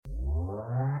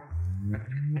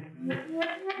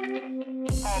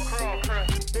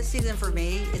This season for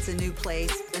me, it's a new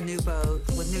place, a new boat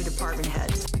with new department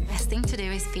heads. Best thing to do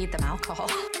is feed them alcohol.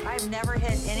 I've never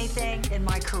hit anything in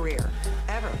my career,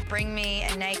 ever. Bring me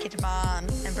a naked man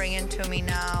and bring him to me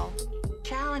now.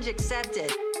 Challenge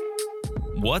accepted.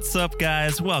 What's up,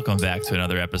 guys? Welcome back to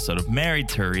another episode of Married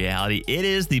to Reality. It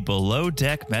is the Below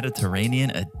Deck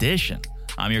Mediterranean edition.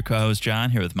 I'm your co-host,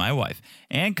 John, here with my wife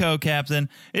and co-captain.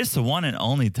 It's the one and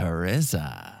only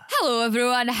Teresa. Hello,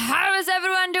 everyone. How is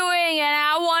everyone doing? And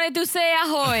I wanted to say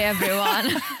ahoy,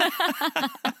 everyone.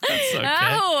 That's okay.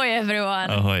 Ahoy, everyone.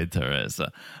 Ahoy,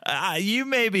 Teresa. You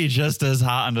may be just as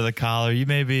hot under the collar. You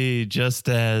may be just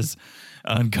as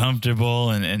uncomfortable,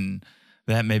 and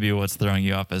that may be what's throwing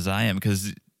you off as I am,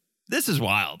 because this is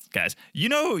wild, guys. You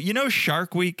know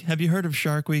Shark Week? Have you heard of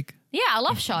Shark Week? Yeah, I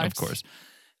love sharks. Of course.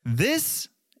 This,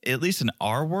 at least in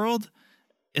our world,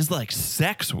 is like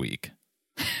Sex Week.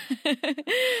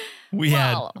 We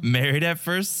had Married at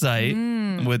First Sight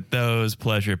with those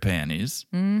pleasure panties.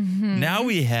 Mm-hmm. Now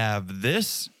we have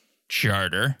this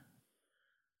charter,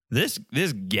 this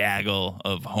gaggle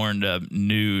of horned up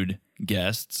nude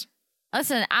guests.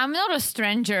 Listen, I'm not a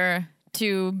stranger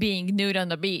to being nude on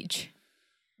the beach.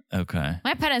 Okay.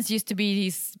 My parents used to be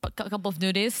these couple of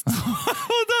nudists.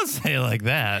 Well, don't say it like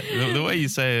that. The way you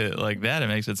say it like that, it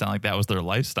makes it sound like that was their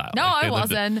lifestyle. No, like I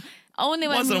wasn't. Only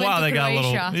when once we in a went while, to they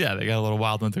Croatia. got a little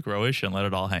wild, went to Croatia and let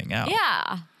it all hang out.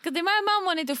 Yeah, because my mom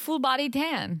wanted a full body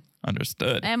tan.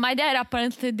 Understood. And my dad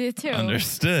apparently did too.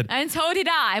 Understood. And so did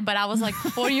I, but I was like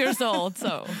 4 years old,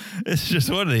 so. It's just,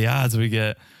 what are the odds we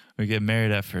get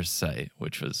Married at First Sight,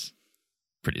 which was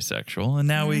pretty sexual, and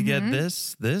now we get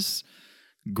this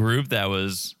group that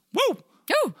was woo.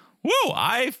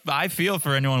 I feel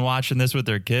for anyone watching this with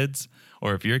their kids,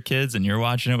 or if you're kids and you're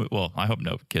watching it. Well, I hope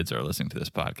no kids are listening to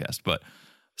this podcast, but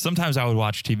sometimes I would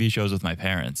watch TV shows with my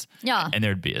parents. Yeah. And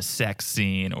there'd be a sex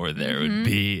scene or there would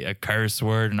be a curse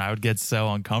word, and I would get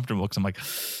so uncomfortable because I'm like,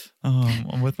 oh,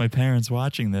 I'm with my parents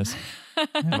watching this.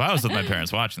 If I was with my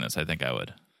parents watching this, I think I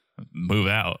would move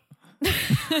out. It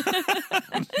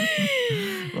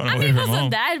wasn't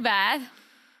that bad.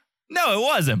 No, it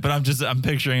wasn't. But I'm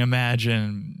picturing,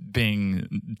 imagine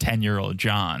being 10-year-old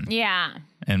John. Yeah.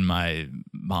 And my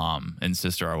mom and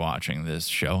sister are watching this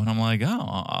show, and I'm like, oh,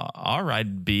 all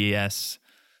right,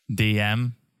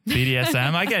 BDSM.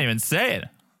 I can't even say it.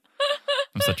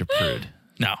 I'm such a prude.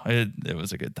 No, it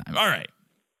was a good time. All right.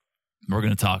 We're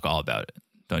going to talk all about it.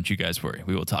 Don't you guys worry.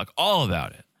 We will talk all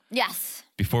about it. Yes.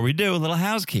 Before we do, a little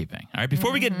housekeeping. All right,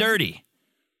 before we get dirty,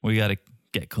 we got to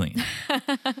get clean.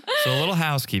 So a little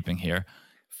housekeeping here.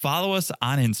 Follow us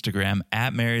on Instagram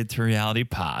at Married to Reality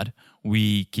Pod.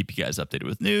 We keep you guys updated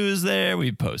with news there.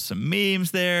 We post some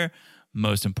memes there.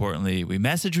 Most importantly, we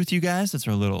message with you guys. It's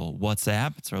our little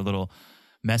WhatsApp. It's our little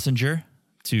messenger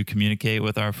to communicate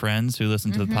with our friends who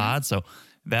listen to the pod. So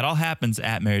that all happens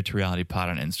at Married to Reality Pod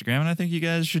on Instagram. And I think you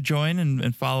guys should join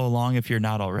and follow along if you're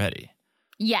not already.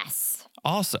 Yes.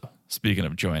 Also, speaking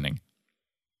of joining,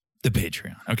 the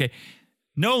Patreon. Okay.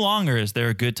 No longer is there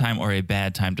a good time or a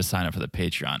bad time to sign up for the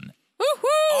Patreon.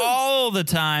 Woohoo! All the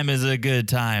time is a good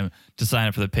time to sign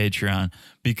up for the Patreon,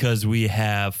 because we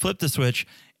have flipped the switch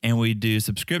and we do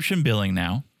subscription billing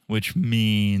now, which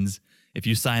means if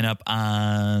you sign up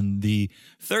on the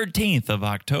 13th of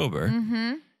October,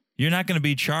 you're not going to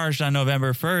be charged on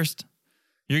November 1st.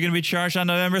 You're going to be charged on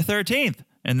November 13th.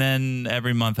 And then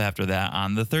every month after that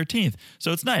on the 13th.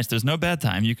 So it's nice. There's no bad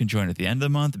time. You can join at the end of the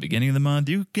month, the beginning of the month.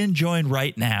 You can join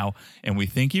right now. And we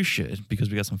think you should, because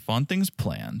we got some fun things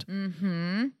planned.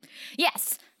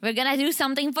 Yes. We're going to do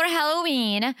something for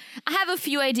Halloween. I have a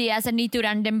few ideas. I need to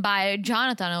run them by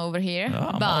Jonathan over here.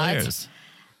 Oh, I'm all ears.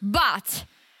 But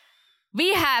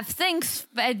we have things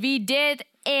that we did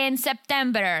in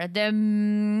September. The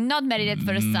not Married at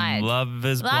First Sight. Love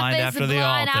is Blind After the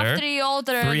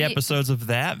Altar. 3 episodes of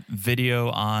that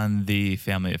video on the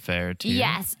family affair too.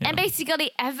 Yes. And basically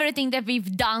everything that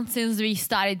we've done since we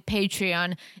started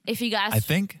Patreon. If you guys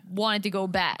wanted to go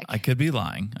back. I could be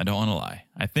lying. I don't want to lie.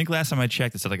 I think last time I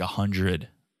checked, it said like 100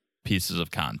 pieces of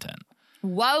content.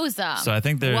 Wowza. So I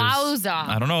think there's... Wowza.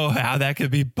 I don't know how that could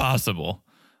be possible.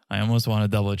 I almost want to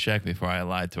double check before I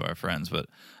lied to our friends, but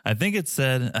I think it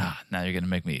said, now you're going to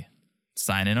make me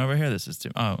sign in over here. This is too,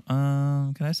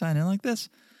 can I sign in like this?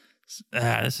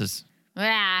 This is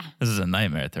a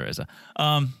nightmare, Teresa.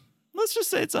 Let's just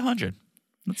say it's 100.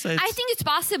 Let's say I think it's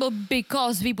possible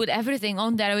because we put everything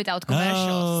on there without commercials.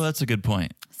 Oh, that's a good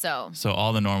point. So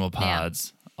all the normal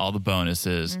pods, all the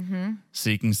bonuses,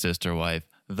 Seeking Sister Wife,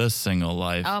 The Single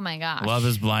Life. Oh my gosh. Love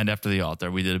is Blind After the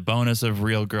Altar. We did a bonus of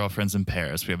Real Girlfriends in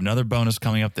Paris. We have another bonus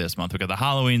coming up this month. We got the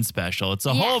Halloween special. It's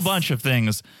a whole bunch of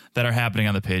things that are happening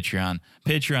on the Patreon.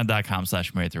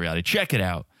 Patreon.com/MarriedToReality. Check it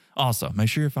out. Also, make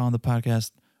sure you're following the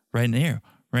podcast right near.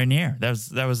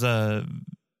 That was a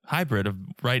hybrid of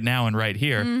right now and right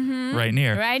here. Right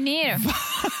near. Right near.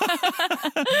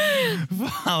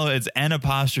 Follow, it's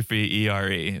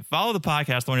N''ERE. Follow the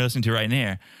podcast, the one you're listening to right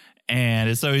near. And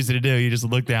it's so easy to do. You just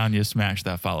look down, you smash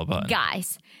that follow button.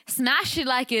 Guys, smash it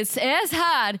like it's as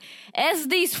hard as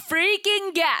these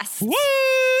freaking guests. Woo!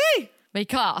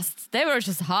 Because they were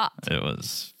just hot. It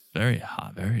was very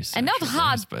hot, very sexual, And not very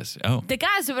hot. spicy. Oh. The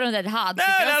guys weren't that hot. No, the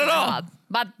girls not at were all. hot.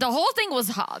 But the whole thing was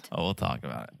hot. Oh, we'll talk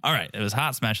about it. All right. It was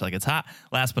hot. Smash it like it's hot.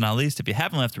 Last but not least, if you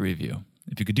haven't left a review,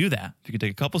 if you could do that, if you could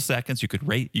take a couple seconds, you could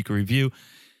rate, you could review,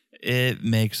 it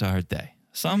makes our day.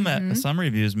 Some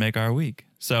reviews make our week.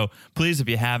 So please, if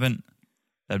you haven't,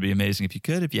 that'd be amazing if you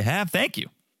could. If you have, thank you.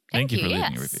 Thank you for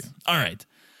leaving a review. All right.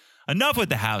 Enough with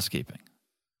the housekeeping.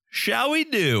 Shall we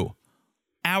do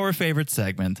our favorite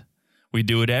segment? We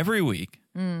do it every week.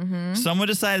 Someone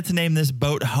decided to name this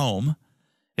boat Home.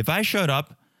 If I showed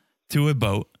up to a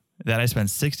boat that I spent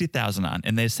 $60,000 on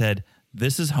and they said,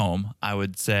 this is home, I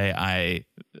would say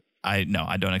no,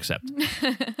 I don't accept.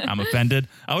 I'm offended.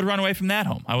 I would run away from that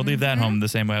home. I would leave that home the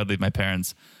same way I would leave my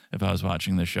parents if I was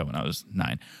watching this show when I was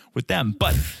 9 with them.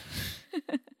 But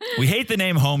we hate the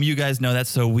name Home. You guys know that.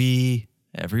 So we,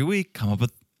 every week, come up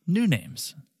with new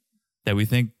names that we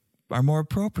think are more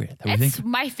appropriate. It's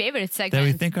my favorite segment. That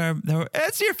we think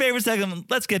it's your favorite segment.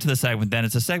 Let's get to the segment then.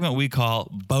 It's a segment we call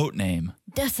Boat Name.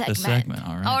 The segment. The segment.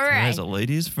 All right. All right. Teresa,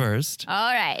 ladies first.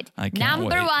 All right. I can't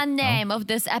Number wait. one name of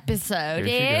this episode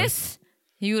Here she is...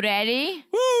 You ready?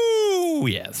 Woo!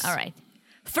 Yes. All right.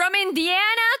 From Indiana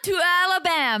to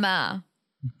Alabama.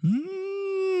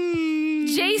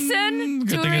 Jason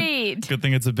to Reed. Good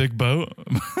thing it's a big boat.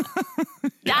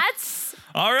 That's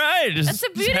All right.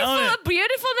 a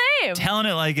beautiful name. Telling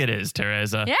it like it is,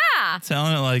 Teresa. Yeah.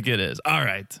 Telling it like it is. All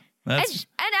right. And That's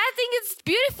I think it's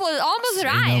beautiful. It almost say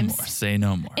rhymes. no more. Say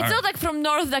no more. It's All not right. like from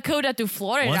North Dakota to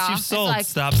Florida. Once you've It's sold, like,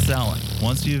 stop selling.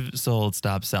 Once you've sold,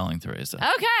 stop selling, Teresa.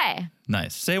 okay.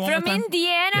 Nice. Say it one From more time.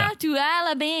 Indiana Yeah. to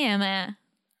Alabama.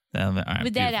 All right,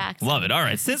 With that beautiful. accent. Love it. All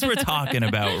right. Since we're talking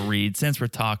about Reed, since we're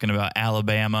talking about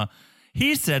Alabama,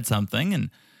 he said something, and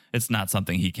it's not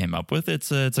something he came up with.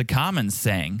 It's a common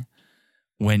saying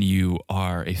when you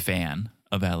are a fan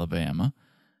of Alabama.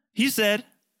 He said,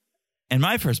 and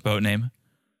my first boat name,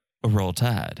 Roll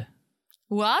Tide.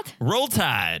 What? Roll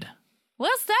Tide.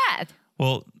 What's that?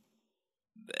 Well,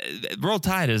 Roll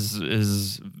Tide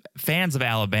is fans of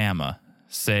Alabama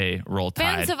say Roll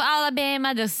Tide. Fans of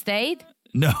Alabama, the state?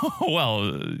 No,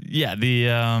 well, yeah,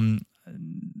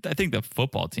 I think the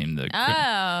football team,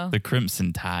 the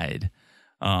Crimson Tide.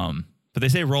 But they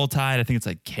say Roll Tide. I think it's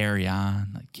like carry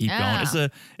on, like keep going.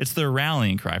 It's the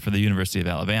rallying cry for the University of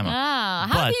Alabama.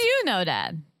 Oh, how do you know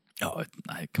that? Oh,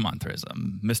 come on, Teresa.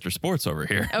 I'm Mr. Sports over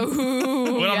here. Oh,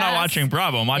 When I'm not watching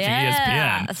Bravo, I'm watching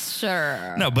ESPN.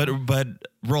 Sure. No, but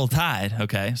Roll Tide.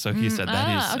 Okay, so he said that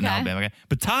he's an Alabama guy.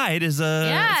 But Tide is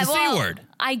it's a C word.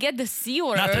 I get the C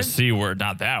word. Not the C word,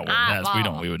 not that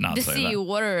word. We would not the say C that.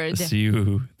 word.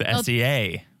 The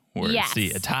SEA word. Yes.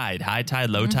 See, a tide, high tide,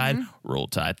 low tide, roll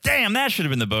tide. Damn, that should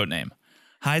have been the boat name.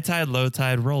 High tide, low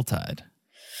tide, roll tide.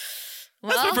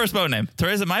 That's my first boat name.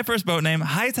 Teresa, my first boat name,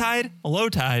 high tide, low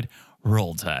tide,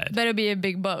 roll tide. Better be a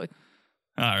big boat.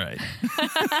 All right.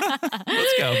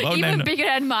 Let's go. Boat Even name, bigger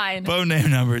than mine. boat name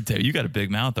number 2. You got a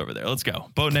big mouth over there. Let's go.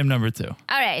 Boat name number 2. All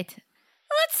right.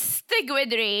 Let's stick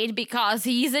with Reed because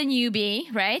he's a newbie,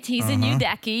 right? He's a new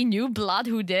decky, new blood,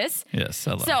 who dis. Yes,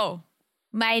 hello. So,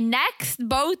 my next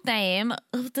boat name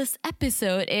of this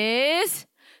episode is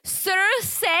Sir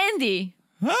Sandy.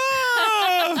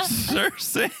 Oh, Sir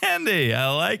Sandy. I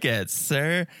like it.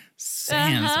 Sir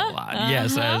Sans-a-Lot.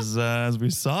 Yes, as we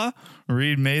saw,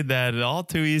 Reed made that all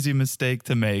too easy mistake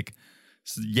to make.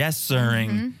 Yes,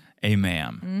 sirring a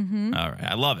ma'am. All right.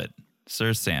 I love it.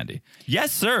 Sir Sandy.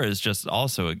 Yes, sir is just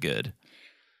also a good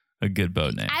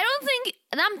boat name. I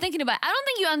don't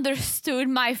think you understood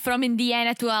my from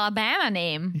Indiana to Alabama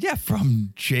name. Yeah,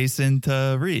 from Jason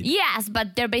to Reed. Yes,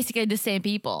 but they're basically the same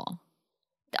people.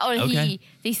 Or Okay.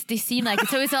 they seem like it.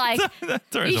 So it's like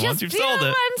Teresa, you once just you've feel sold it.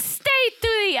 one state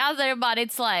to the other, but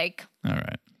it's like, All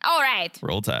right. all right,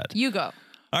 Roll Tide. you go.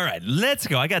 All right, let's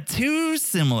go. I got 2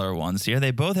 similar ones here.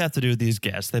 They both have to do with these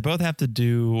guests. They both have to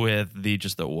do with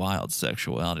the wild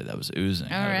sexuality that was oozing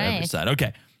out of every right. side.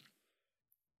 Okay.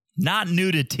 Not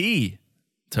nudity,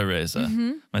 Teresa.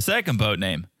 My second boat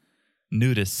name,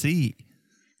 Nudity.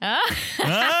 Oh.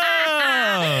 Ah,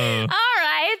 Oh, All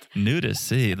right. new to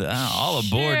sea. All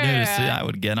aboard new to sea. Sure. I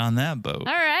would get on that boat.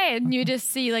 All right. New to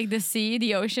sea, like the sea,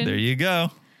 the ocean. There you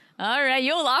go. All right.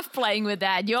 You love playing with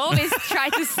that. You always try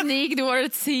to sneak the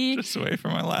word sea. Just wait for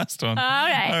my last one. All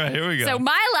right. All right, here we go. So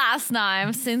my last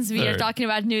name, since we are Third. talking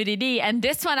about nudity, and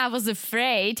this one I was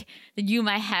afraid that you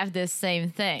might have the same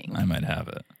thing. I might have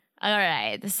it. All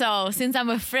right. So since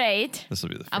I'm afraid, This will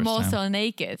be the first I'm also time.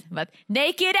 naked, but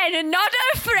naked and not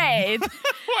afraid.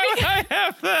 Why would I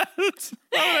have that? Why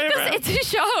would I ever have- It's a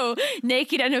show,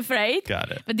 Naked and Afraid.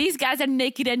 Got it. But these guys are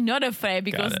naked and not afraid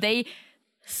because it. they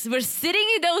were sitting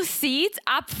in those seats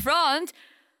up front,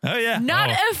 Oh, yeah. not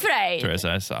Oh, afraid.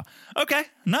 Teresa, I saw. Okay,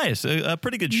 nice. A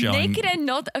pretty good showing. Naked and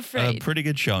not A afraid. pretty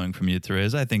good showing from you,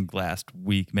 Teresa. I think last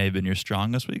week may have been your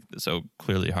strongest week, so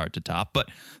clearly hard to top. But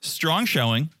strong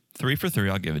showing, 3 for 3.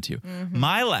 I'll give it to you. Mm-hmm.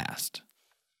 My last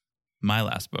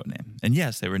boat name. And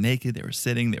yes, they were naked, they were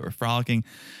sitting, they were frolicking,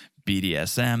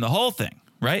 BDSM, the whole thing,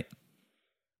 right?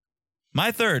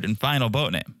 My third and final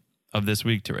boat name of this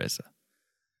week, Teresa.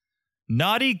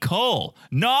 Naughty Cole.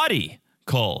 Naughty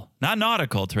Cole. Not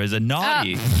nautical, Teresa.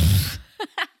 Naughty.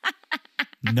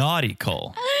 Naughty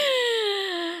Cole.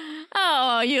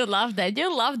 Oh, you love that.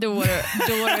 You love the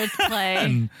word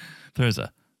play. There's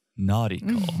a naughty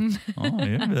Cole. Oh,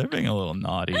 yeah, they're being a little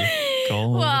naughty.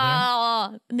 Cole. over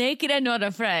Well, naked and not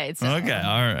afraid. So. there. Okay,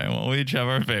 all right. Well, we each have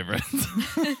our favorites.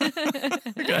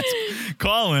 Guys,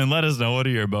 call in. Let us know, what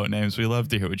are your boat names. We love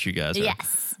to hear what you guys are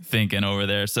Yes. thinking over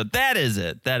there. So that is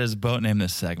it. That is boat name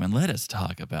this segment. Let us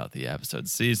talk about the episode,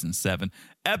 season 7,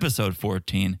 episode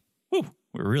 14. Woo,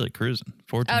 we're really cruising.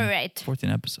 14. All right. 14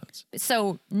 episodes.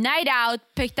 So, night out,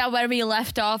 picked up where we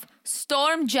left off.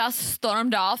 Storm just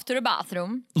stormed off to the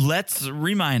bathroom. Let's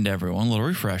remind everyone, a little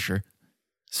refresher.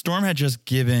 Storm had just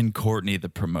given Courtney the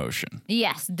promotion.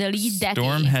 Yes, the lead decky.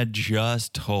 Storm had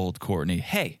just told Courtney,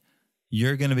 hey,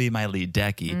 you're going to be my lead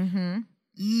decky. Mm-hmm.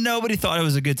 Nobody thought it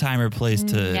was a good time or place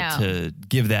No. to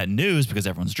give that news because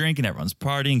everyone's drinking, everyone's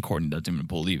partying. Courtney doesn't even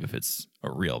believe if it's a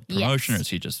real promotion or Yes. is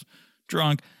he just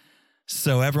drunk.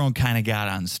 So everyone kind of got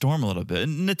on Storm a little bit.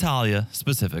 And Natalia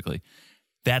specifically.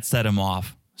 That set him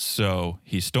off. So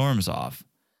he storms off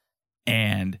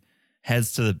and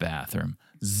heads to the bathroom.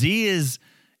 Z is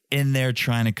in there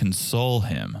trying to console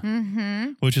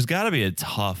him, which has got to be a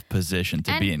tough position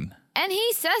to be in. And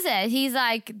he says it. He's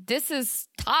like, this is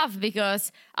tough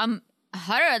because I'm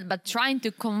hurt, but trying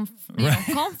to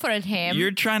comfort him.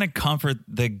 You're trying to comfort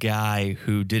the guy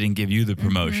who didn't give you the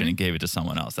promotion and gave it to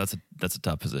someone else. That's a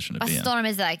tough position to But be in. Storm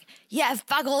is like, yeah,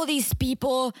 fuck all these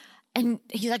people. And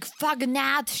he's like, fuck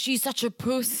Nat. She's such a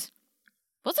puss.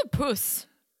 What's a puss?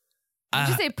 Did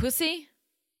you say pussy?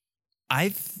 I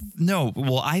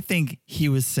think he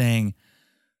was saying,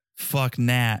 fuck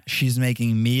Nat, she's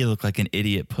making me look like an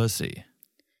idiot pussy.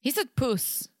 He said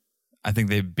puss. I think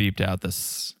they beeped out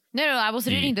this. No, I was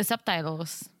reading the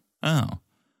subtitles. Oh.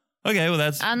 Okay, well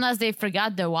that's Unless they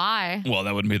forgot the Y. well,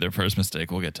 that wouldn't be their first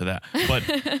mistake. We'll get to that.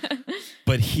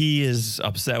 But he is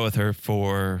upset with her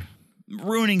for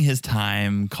ruining his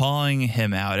time, calling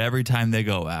him out every time they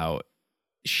go out.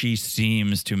 She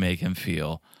seems to make him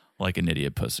feel like an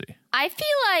idiot pussy. I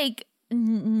feel like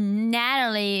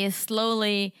Natalie is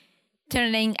slowly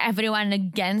turning everyone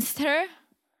against her.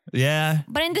 Yeah.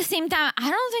 But in the same time, I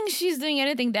don't think she's doing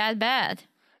anything that bad.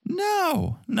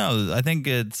 No. I think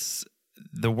it's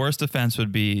the worst offense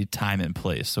would be time and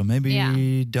place. So maybe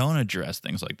Yeah. don't address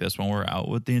things like this when we're out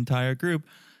with the entire group.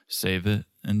 Save it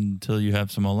until you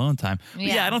have some alone time. But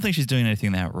yeah, Yeah. I don't think she's doing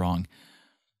anything that wrong.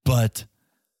 But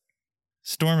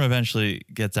Storm eventually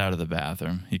gets out of the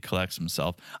bathroom. He collects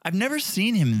himself. I've never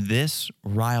seen him this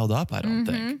riled up, I don't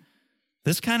think.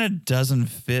 This kind of doesn't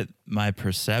fit my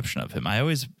perception of him. I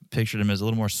always pictured him as a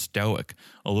little more stoic,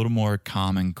 a little more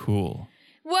calm and cool.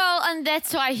 Well, and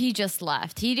that's why he just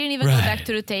left. He didn't even go Right. back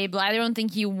to the table. I don't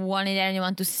think he wanted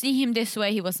anyone to see him this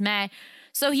way. He was mad.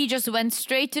 So he just went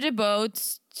straight to the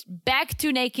boat, back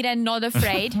to Naked and Not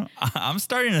Afraid. I'm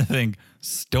starting to think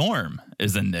Storm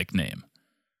is a nickname.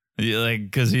 Yeah, like,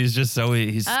 because he's just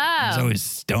he's always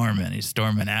storming. He's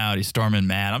storming out. He's storming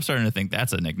mad. I'm starting to think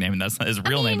that's a nickname, and that's not, his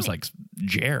real name's like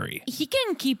Jerry. He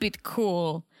can keep it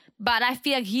cool, but I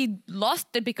feel like he lost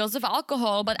it because of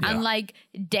alcohol. But Yeah. unlike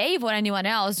Dave or anyone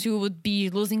else who would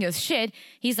be losing his shit,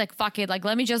 he's like, fuck it. Like,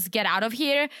 let me just get out of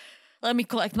here. Let me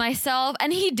collect myself.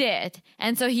 And he did.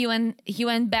 And so he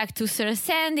went back to Sir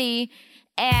Sandy,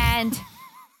 and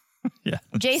Yeah.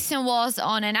 Jason was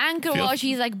on an anchor Feel- watch.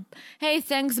 He's like, hey,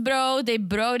 thanks, bro. They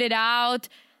broed it out.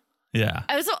 Yeah.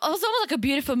 It was almost like a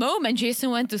beautiful moment. Jason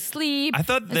went to sleep. I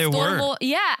thought they Storm were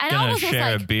yeah, and I Gonna was just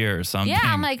share like, a beer or something. yeah,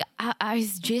 I'm like,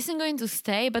 is Jason going to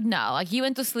stay? But no, like he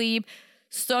went to sleep.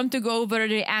 Storm took over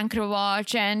the anchor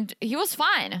watch, and he was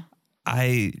fine.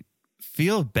 I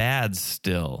feel bad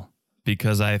still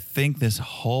because I think this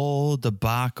whole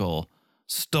debacle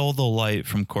stole the light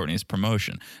from Courtney's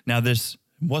promotion. Now, this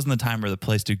wasn't the time or the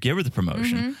place to give her the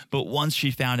promotion, but once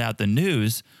she found out the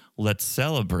news, let's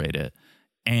celebrate it.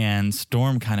 And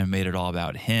Storm kind of made it all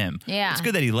about him. Yeah. It's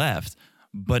good that he left,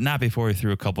 but not before he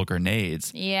threw a couple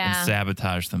grenades and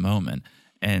sabotaged the moment.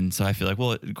 And so I feel like,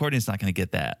 well, Courtney's not going to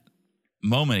get that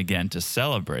moment again to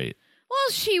celebrate. Well,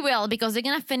 she will, because they're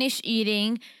going to finish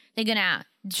eating. They're going to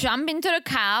jump into the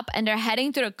cab and they're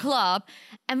heading to the club.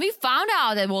 And we found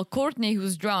out that, well, Courtney,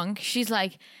 who's drunk, she's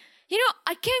like, you know,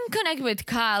 I can connect with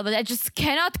Kyle, but I just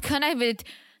cannot connect with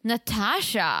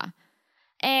Natasha.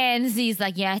 And Z's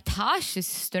like, yeah, Tasha's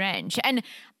strange. And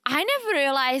I never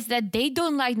realized that they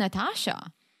don't like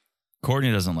Natasha.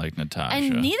 Courtney doesn't like Natasha.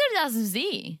 And neither does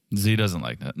Z. Z doesn't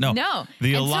like that. No.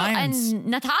 The alliance. And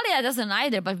Natalia doesn't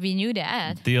either, but we knew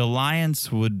that. The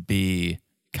alliance would be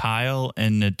Kyle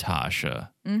and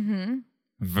Natasha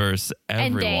versus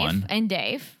everyone. And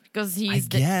Dave. Because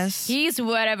he's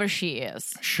wherever she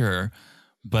is. Sure.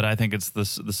 But I think it's the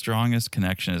strongest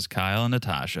connection is Kyle and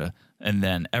Natasha, and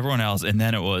then everyone else, and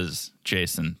then it was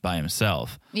Jason by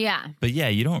himself. Yeah. But yeah,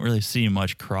 you don't really see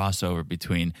much crossover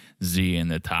between Z and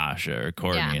Natasha or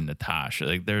Courtney and Natasha.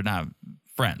 Like, they're not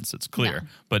friends, it's clear. No.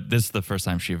 But this is the first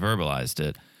time she verbalized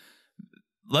it.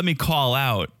 Let me call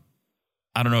out,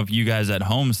 I don't know if you guys at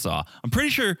home saw, I'm pretty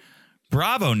sure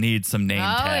Bravo needs some name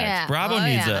tags. Yeah. Bravo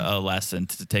needs a lesson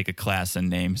to take a class in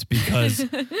names because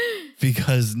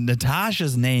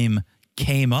Natasha's name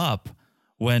came up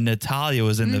when Natalia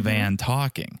was in the van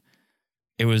talking.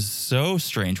 It was so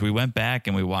strange. We went back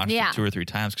and we watched it 2 or 3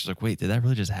 times because like, wait, did that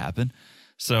really just happen?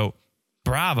 So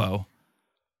Bravo.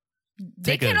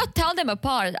 They cannot tell them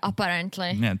apart,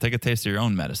 apparently. Yeah, take a taste of your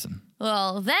own medicine.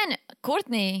 Well, then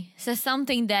Courtney says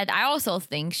something that I also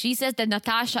think. She says that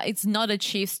Natasha is not a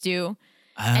chief stew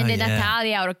and that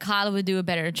Natalia or Kyle would do a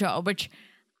better job, which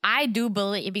I do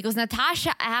believe because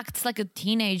Natasha acts like a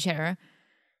teenager.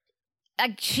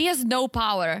 Like, she has no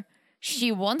power.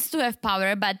 She wants to have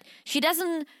power, but she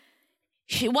doesn't.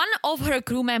 One of her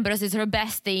crew members is her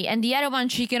bestie, and the other one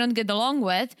she cannot get along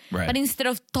with. Right. But instead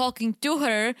of talking to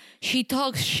her, she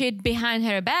talks shit behind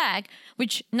her back,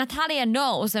 which Natalia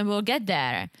knows, and we'll get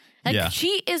there. Like,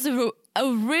 she is a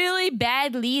really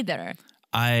bad leader.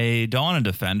 I don't want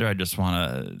to defend her. I just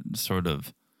want to sort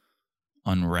of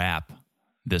unwrap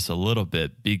this a little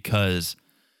bit because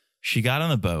she got on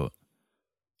the boat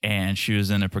and she was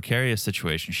in a precarious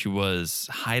situation. She was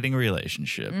hiding a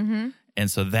relationship. And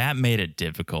so that made it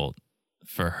difficult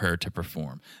for her to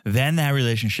perform. Then that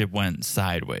relationship went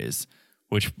sideways,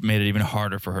 which made it even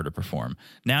harder for her to perform.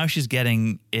 Now she's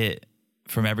getting it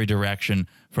from every direction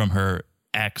from her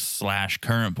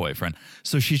ex/current boyfriend.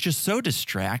 So she's just so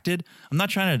distracted. I'm not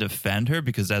trying to defend her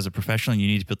because as a professional, you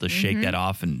need to be able to shake that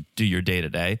off and do your day to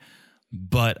day.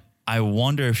 But I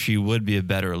wonder if she would be a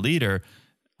better leader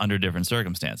under different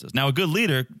circumstances. Now, a good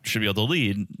leader should be able to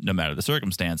lead no matter the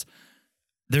circumstance.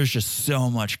 There's just so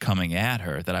much coming at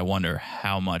her that I wonder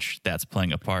how much that's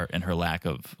playing a part in her lack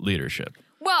of leadership.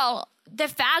 Well, the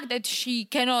fact that she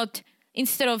cannot,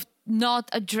 instead of not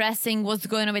addressing what's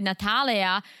going on with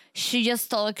Natalia, she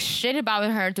just talks shit about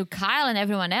her to Kyle and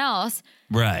everyone else.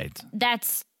 Right. That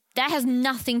has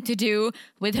nothing to do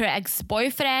with her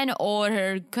ex-boyfriend or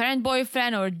her current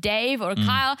boyfriend or Dave or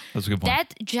Kyle. That's a good point.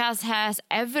 That just has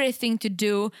everything to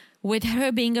do with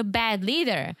her being a bad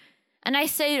leader. And I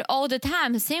say it all the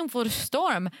time, same for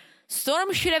Storm.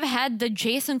 Storm should have had the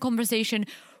Jason conversation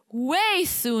way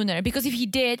sooner because if he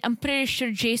did, I'm pretty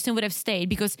sure Jason would have stayed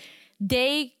because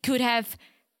they could have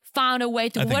found a way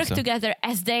to work together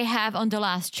as they have on the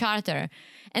last charter.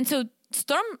 And so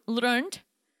Storm learned.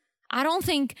 I don't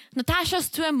think Natasha's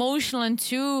too emotional and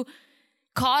too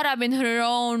caught up in her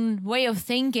own way of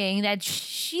thinking that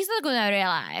she's not going to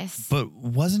realize. But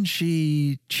wasn't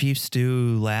she Chief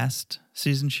Stew last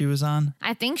season she was on?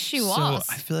 I think she was.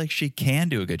 So I feel like she can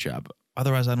do a good job.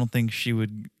 Otherwise, I don't think she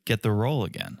would get the role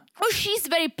again. Oh, she's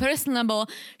very personable.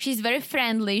 She's very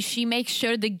friendly. She makes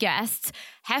sure the guests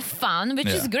have fun, which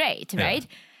is great, right?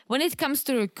 When it comes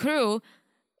to her crew,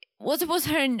 what's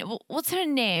her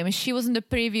name? She was in the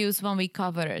previews when we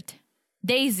covered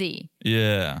Daisy.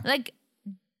 Yeah. Like,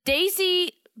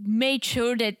 Daisy made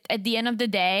sure that at the end of the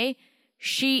day,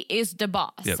 she is the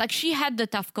boss. Yep. Like, she had the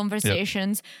tough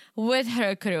conversations with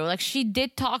her crew. Like, she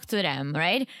did talk to them,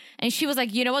 right? And she was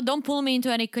like, you know what? Don't pull me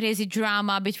into any crazy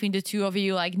drama between the two of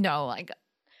you. Like, no, like,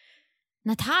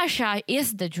 Natasha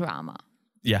is the drama.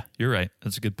 Yeah, you're right.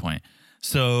 That's a good point.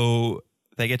 So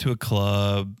They get to a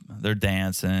club. They're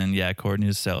dancing. Yeah, Courtney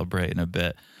is celebrating a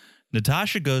bit.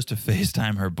 Natasha goes to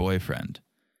FaceTime her boyfriend.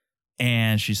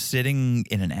 And she's sitting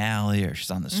in an alley or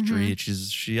she's on the street.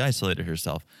 She isolated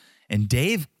herself. And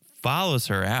Dave follows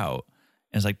her out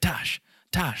and is like, Tosh,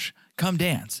 come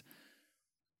dance.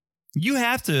 You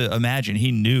have to imagine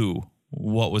he knew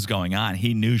what was going on.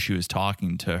 He knew she was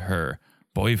talking to her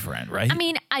boyfriend, right? I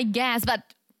mean, I guess, but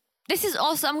this is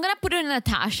also, I'm going to put it in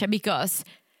Natasha because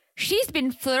she's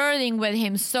been flirting with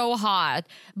him so hard,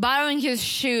 borrowing his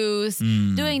shoes,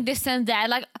 doing this and that.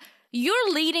 Like,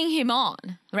 you're leading him on,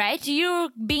 right? You're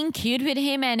being cute with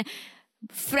him and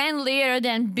friendlier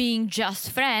than being just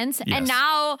friends. Yes. And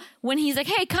now when he's like,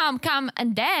 hey, come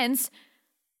and dance.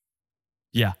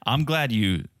 Yeah, I'm glad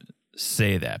you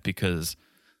say that because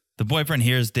the boyfriend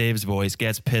hears Dave's voice,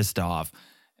 gets pissed off.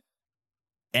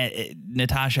 And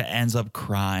Natasha ends up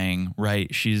crying,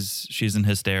 right? She's in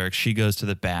hysterics. She goes to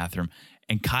the bathroom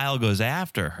and Kyle goes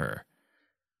after her.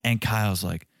 And Kyle's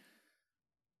like,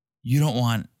 you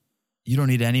don't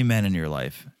need any men in your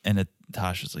life. And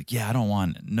Natasha's like, yeah, I don't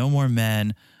want no more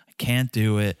men. I can't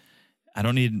do it. I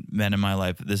don't need men in my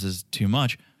life. This is too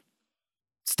much.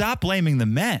 Stop blaming the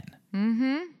men.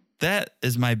 Mm-hmm. That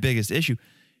is my biggest issue.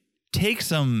 Take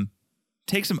some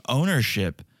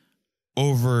ownership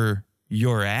over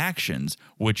your actions,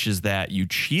 which is that you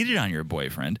cheated on your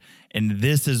boyfriend. And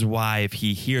this is why if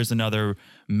he hears another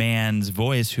man's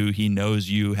voice who he knows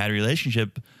you had a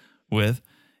relationship with,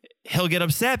 he'll get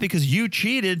upset because you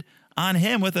cheated on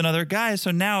him with another guy.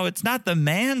 So now it's not the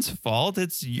man's fault.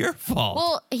 It's your fault.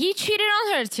 Well, he cheated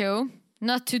on her too,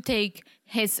 not to take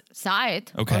his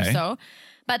side or Okay. so.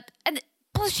 But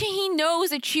plus he knows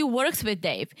that she works with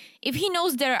Dave. If he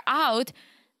knows they're out,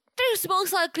 there's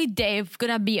most likely Dave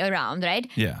gonna be around, right?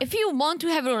 Yeah. If you want to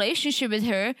have a relationship with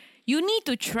her, you need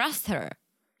to trust her.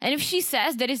 And if she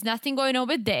says there is nothing going on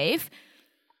with Dave,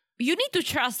 you need to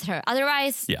trust her.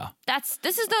 Otherwise, Yeah.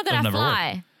 this is not It'll gonna never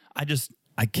fly. work.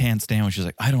 I can't stand when she's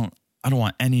like, I don't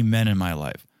want any men in my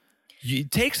life. You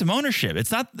take some ownership. It's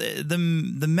not the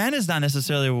men is not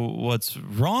necessarily what's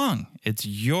wrong. It's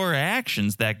your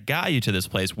actions that got you to this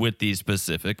place with these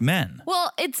specific men.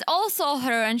 Well, it's also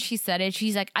her, and she said it.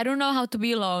 She's like, I don't know how to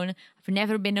be alone. I've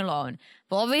never been alone.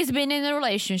 I've always been in a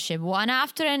relationship, one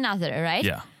after another, right?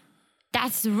 Yeah.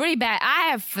 That's really bad. I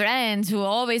have friends who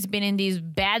always been in these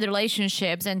bad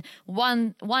relationships, and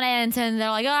one ends, and they're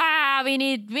like, we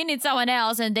need someone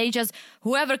else, and they just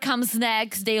whoever comes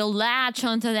next, they'll latch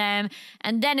onto them,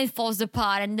 and then it falls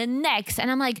apart, and the next, and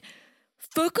I'm like,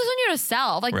 focus on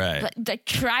yourself, Right. like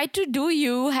try to do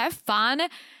you, have fun,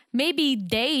 maybe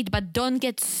date, but don't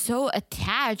get so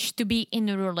attached to be in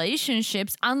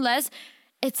relationships unless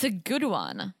it's a good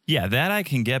one. Yeah, that I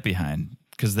can get behind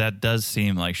because that does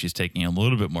seem like she's taking a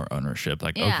little bit more ownership.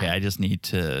 Like, Yeah. okay, I just need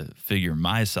to figure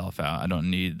myself out. I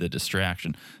don't need the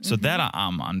distraction. So that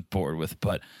I'm on board with.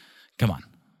 But come on,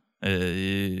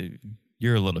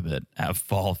 you're a little bit at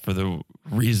fault for the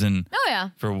reason Oh yeah.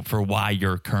 for why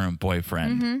your current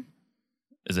boyfriend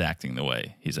is acting the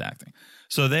way he's acting.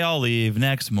 So they all leave.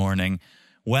 Next morning,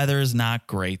 weather is not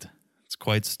great. It's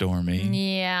quite stormy.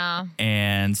 Yeah.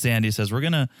 And Sandy says, we're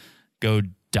going to go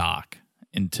dock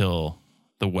until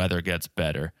the weather gets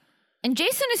better. And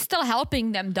Jason is still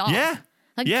helping them dock. Yeah.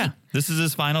 Like, Yeah. This is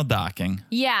his final docking.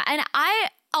 Yeah, and I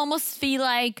almost feel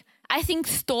like I think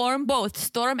both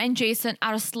Storm and Jason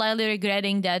are slightly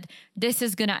regretting that this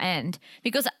is gonna end.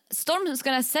 Because Storm is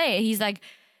gonna say, he's like,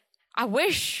 I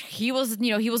wish he was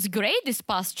great this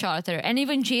past charter. And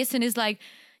even Jason is like,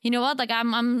 you know what? Like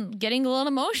I'm getting a little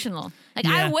emotional. Like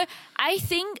Yeah. I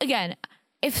think again,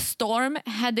 if Storm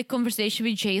had the conversation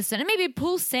with Jason and maybe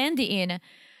pull Sandy in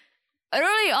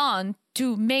early on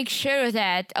to make sure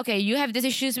that, okay, you have these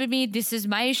issues with me, this is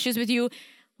my issues with you.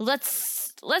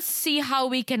 Let's see how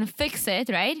we can fix it,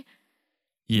 right?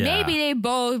 Yeah. Maybe they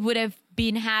both would have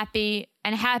been happy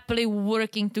and happily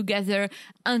working together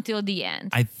until the end.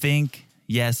 I think,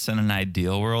 yes, in an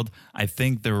ideal world, I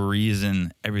think the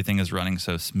reason everything is running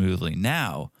so smoothly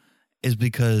now is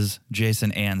because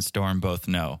Jason and Storm both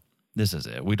know this is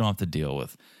it. We don't have to deal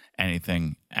with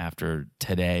anything after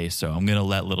today. So I'm going to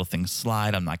let little things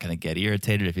slide. I'm not going to get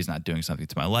irritated if he's not doing something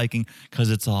to my liking because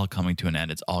it's all coming to an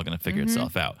end. It's all going to figure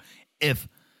itself out. If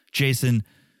Jason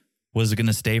was going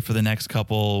to stay for the next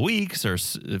couple weeks, or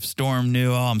if Storm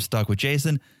knew, I'm stuck with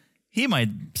Jason, he might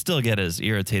still get as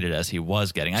irritated as he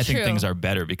was getting. I think True. things are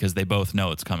better because they both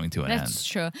know it's coming to an That's end.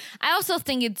 true. I also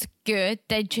think it's good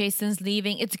that Jason's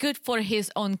leaving. It's good for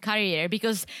his own career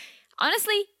because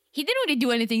honestly, he didn't really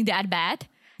do anything that bad.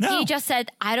 No. He just said,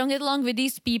 I don't get along with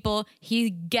these people. He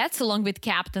gets along with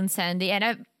Captain Sandy.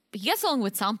 And he gets along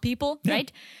with some people, Yeah.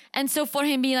 right? And so for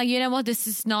him being like, you know what, this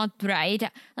is not right.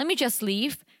 Let me just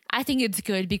leave. I think it's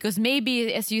good because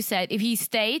maybe, as you said, if he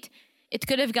stayed, it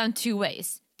could have gone two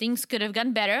ways. Things could have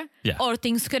gone better, Yeah. or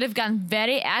things could have gone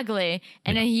very ugly,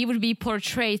 and then he would be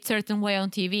portrayed certain way on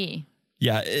TV.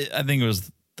 Yeah, I think it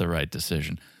was the right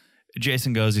decision.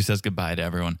 Jason goes, he says goodbye to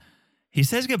everyone. He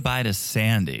says goodbye to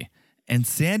Sandy, and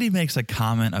Sandy makes a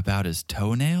comment about his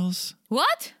toenails.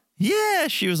 What? Yeah,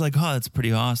 she was like, oh, that's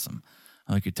pretty awesome.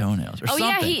 I like your toenails or Oh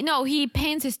something. yeah, he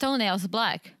paints his toenails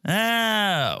black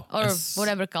Oh. or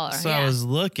whatever color. So yeah. I was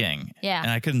looking, Yeah.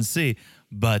 and I couldn't see,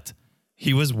 but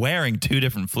he was wearing two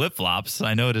different flip-flops.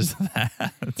 I noticed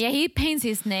that. Yeah, he paints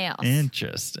his nails.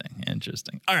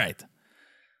 Interesting. All right.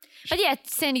 But yeah,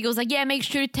 Sandy goes like, yeah, make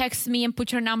sure you text me and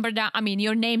put your number down. I mean,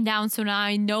 your name down so now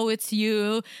I know it's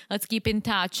you. Let's keep in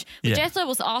touch. Which Yeah. I thought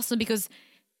was awesome because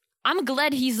I'm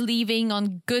glad he's leaving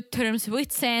on good terms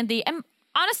with Sandy and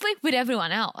honestly with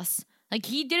everyone else. Like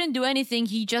he didn't do anything.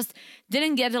 He just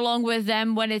didn't get along with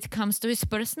them when it comes to his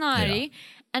personality.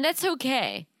 And that's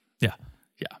okay. Yeah.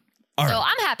 All So right.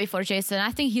 I'm happy for Jason.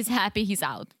 I think he's happy he's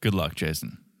out. Good luck,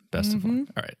 Jason. Best of Mm-hmm. luck.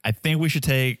 All right. I think we should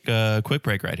take a quick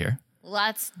break right here.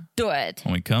 Let's do it.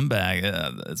 When we come back,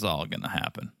 it's all going to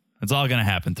happen. It's all going to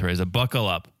happen, Teresa. Buckle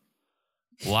up.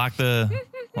 Lock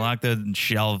the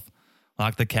shelf.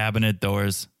 Lock the cabinet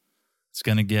doors. It's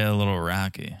going to get a little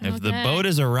rocky. If the Okay. boat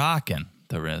is a rocking,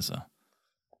 Teresa,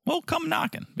 well, come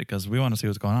knocking because we want to see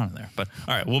what's going on in there. But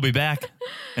all right, we'll be back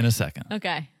in a second.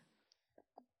 Okay.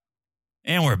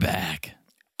 And we're back.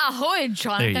 Ahoy, There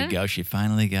Jonathan. you go. She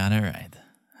finally got it right.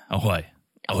 Ahoy.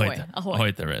 Ahoy. Ahoy.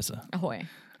 Ahoy, Teresa. Ahoy.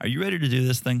 Are you ready to do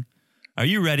this thing? Are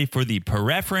you ready for the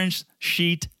preference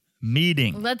sheet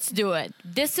meeting? Let's do it.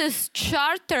 This is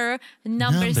charter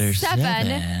number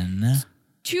seven.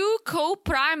 Two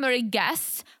co-primary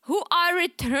guests who are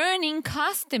returning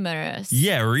customers.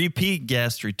 Yeah, repeat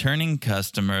guests, returning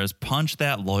customers, punch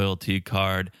that loyalty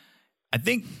card. I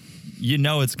think you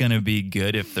know it's going to be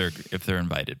good if they're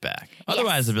invited back.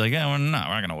 Otherwise, they'll be like, we're not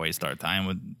going to waste our time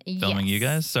with filming you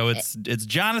guys. So it's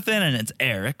Jonathan and it's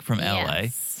Eric from LA.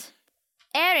 Yes.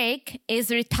 Eric is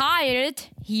retired.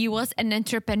 He was an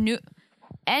entrepreneur.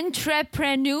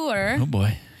 Oh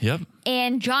boy. Yep.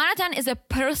 And Jonathan is a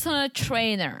personal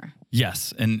trainer.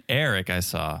 Yes, and Eric I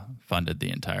saw funded the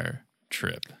entire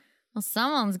trip. Well,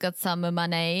 someone's got some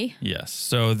money. Yes.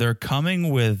 So they're coming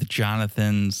with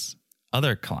Jonathan's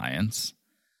other clients.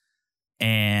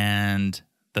 And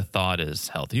the thought is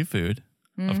healthy food,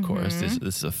 of course. This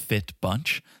is a fit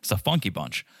bunch. It's a funky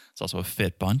bunch. It's also a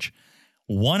fit bunch.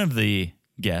 One of the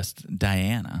guests,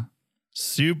 Diana,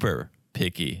 super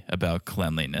picky about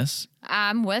cleanliness.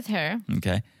 I'm with her.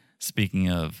 Okay. Speaking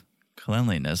of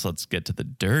cleanliness, let's get to the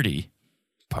dirty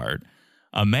part.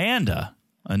 Amanda,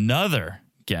 another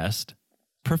guest,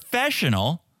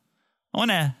 professional. I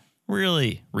want to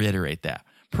really reiterate that.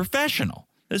 Professional.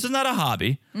 This is not a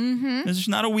hobby. This is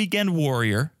not a weekend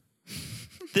warrior.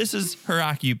 This is her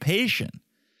occupation.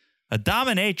 A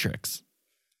dominatrix.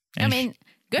 I And mean,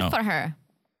 good for her.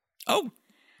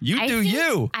 you do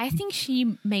you. I think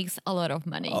she makes a lot of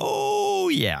money. Oh,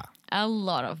 yeah. A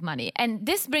lot of money. And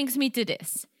this brings me to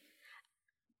this.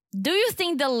 Do you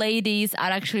think the ladies are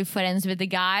actually friends with the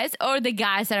guys, or the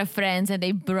guys are friends and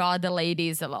they brought the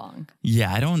ladies along?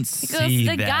 Yeah, I don't Because see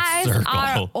the that guys circle.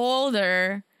 are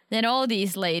older than all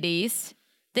these ladies.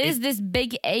 There's this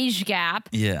big age gap.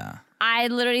 Yeah. I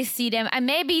literally see them, and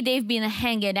maybe they've been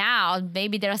hanging out.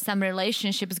 Maybe there are some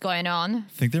relationships going on. I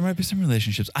think there might be some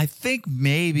relationships. I think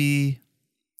maybe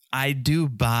I do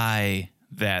buy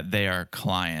that they are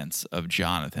clients of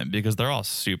Jonathan because they're all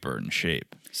super in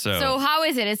shape. So how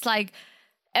is it? It's like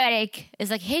Eric is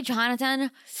like, hey,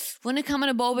 Jonathan, want to come on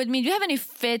a boat with me? Do you have any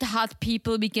fit, hot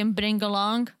people we can bring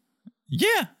along?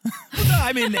 yeah. No,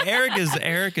 I mean,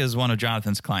 Eric is one of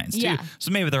Jonathan's clients too. Yeah. So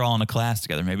maybe they're all in a class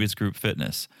together. Maybe it's group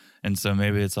fitness. And so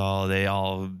maybe they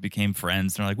all became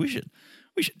friends. They're like, we should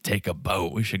take a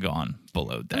boat. We should go on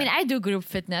below deck. I mean, I do group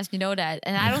fitness, you know that.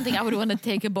 And I don't think I would want to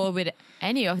take a boat with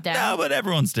any of them. No, but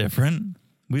everyone's different.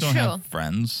 We don't True. have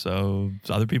friends, so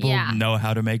other people Yeah. know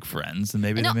how to make friends, and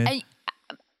maybe No, they may.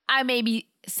 I maybe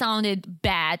sounded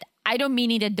bad. I don't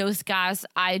mean that those guys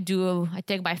I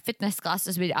take my fitness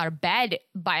classes with are bad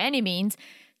by any means.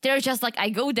 They're just like, I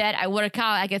go there, I work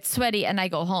out, I get sweaty, and I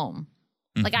go home.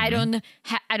 Like I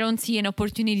don't see an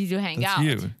opportunity to hang That's out.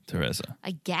 you, Teresa.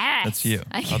 I guess. That's you.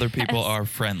 I Other guess. people are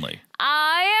friendly.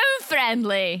 I am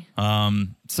friendly.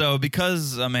 So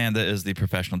because Amanda is the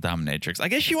professional dominatrix, I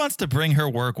guess she wants to bring her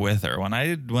work with her. When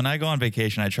I go on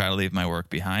vacation, I try to leave my work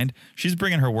behind. She's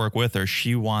bringing her work with her.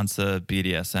 She wants a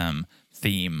BDSM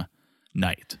theme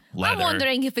night. Leather. I'm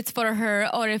wondering if it's for her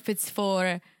or if it's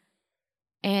for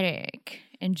Eric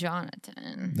and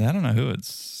Jonathan. I don't know who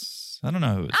it's. But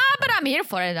I'm here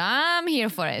for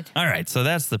it. All right, so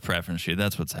that's the preference sheet.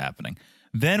 That's what's happening.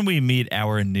 Then we meet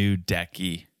our new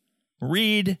decky,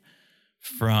 Reed,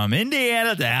 from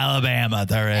Indiana to Alabama,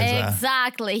 Teresa.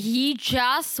 Exactly. He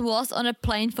just was on a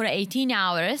plane for 18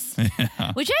 hours,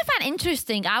 which I find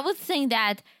interesting. I would think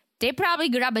that they probably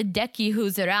grab a decky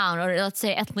who's around, or let's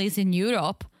say at least in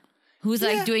Europe, who's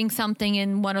like doing something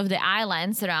in one of the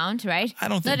islands around, right? I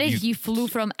don't think Not that he flew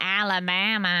from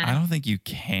Alabama. I don't think you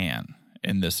can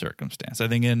in this circumstance. I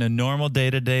think in a normal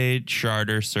day-to-day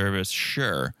charter service,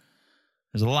 sure,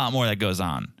 there's a lot more that goes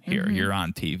on here. Mm-hmm. You're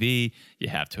on TV. You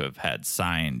have to have had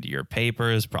signed your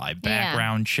papers, probably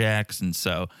background checks. And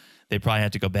so they probably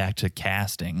had to go back to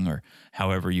casting or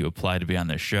however you apply to be on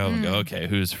this show and go, okay,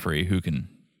 who's free? Who can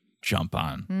jump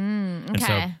on? Okay. And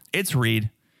so it's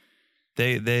Reed.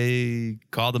 They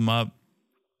called him up,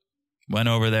 went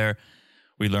over there.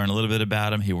 We learned a little bit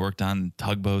about him. He worked on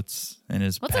tugboats in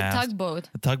his What's past. a tugboat?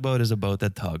 A tugboat is a boat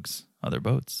that tugs other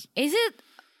boats. Is it?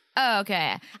 Oh,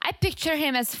 okay. I picture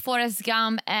him as Forrest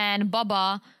Gump and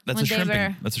Bubba. That's when a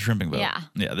shrimping. That's a shrimping boat. Yeah.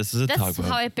 Yeah. This is a That's tugboat.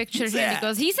 how I pictured him Yeah.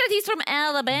 because he said he's from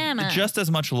Alabama. Just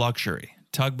as much luxury.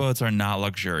 Tugboats are not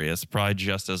luxurious. Probably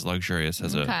just as luxurious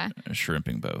as Okay. a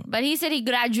shrimping boat. But he said he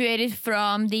graduated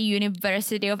from the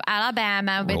University of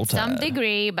Alabama with Roll some Tide.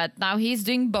 degree, but now he's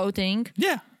doing boating.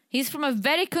 Yeah. He's from a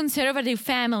very conservative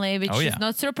family, which Oh, yeah. is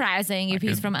not surprising if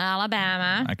he's could- from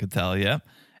Alabama. I could tell. Yep.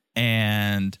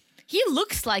 And He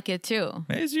looks like it too.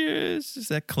 it's just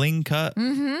that clean cut,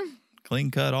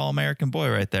 all American boy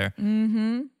right there.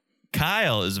 Mm-hmm.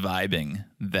 Kyle is vibing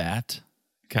that.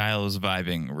 Kyle is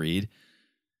vibing Reed.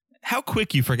 How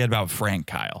quick you forget about Frank,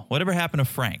 Kyle. Whatever happened to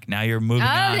Frank? Now you're moving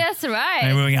on. That's Now you're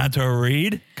right. moving on to a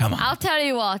Reed? Come on. I'll tell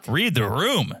you what. Read the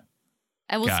room.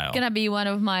 It was Kyle. going to be one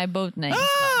of my boat names.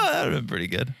 Oh, that would have been pretty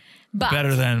good. But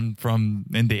Better than from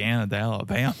Indiana to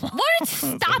Alabama. What?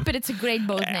 Stop it. It's a great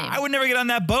boat name. I would never get on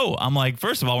that boat. I'm like,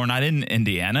 first of all, we're not in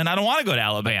Indiana, and I don't want to go to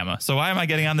Alabama. So why am I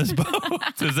getting on this boat?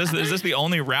 So is this the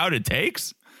only route it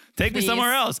takes? Take me Please.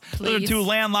 somewhere else. Those are Please. two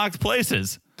landlocked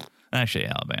places. Actually,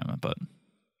 Alabama, but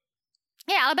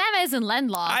Yeah, Alabama isn't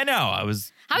landlocked. I know. I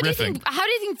was How do you riffing.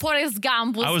 think Forrest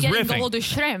Gump I was was getting riffing. all the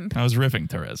shrimp? I was riffing,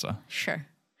 Teresa. Sure.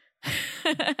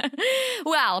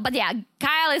 Well, but yeah,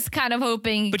 Kyle is kind of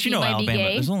hoping But you he know, might Alabama, be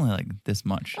gay. there's only like this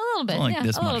much. A little bit, It's only yeah, like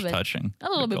this a little much bit. touching. A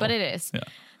little bit, Cool. but it is. Yeah.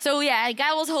 So yeah,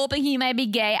 Kyle was hoping he might be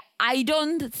gay. I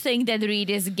don't think that Reed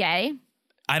is gay.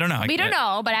 I don't know. We don't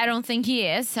know, but I don't think he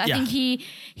is. I Yeah. think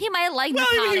he might like Well,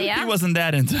 Natalia. he wasn't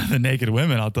that into the naked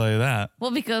women, I'll tell you that.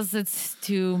 Well, because it's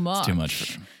too much. It's too much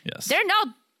for him. Yes. There are not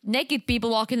naked people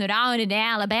walking around in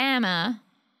Alabama.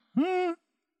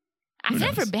 Have you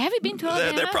been to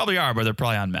Alabama? There probably are, but they're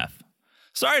probably on meth.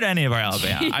 Sorry to any of our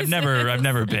Alabama. I've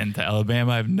never been to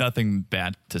Alabama. I have nothing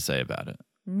bad to say about it.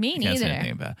 Me Can't say neither.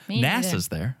 anything about it. Me NASA's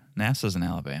there. NASA's in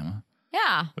Alabama,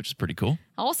 Yeah. which is pretty cool.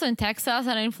 Also in Texas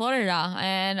and in Florida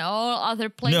and all other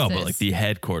places. No, but like the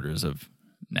headquarters of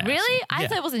NASA. Really? I Yeah.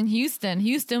 thought it was in Houston.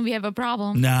 Houston, we have a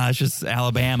problem. Nah, it's just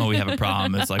Alabama. We have a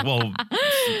problem. It's like, well,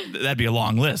 that'd be a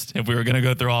long list if we were going to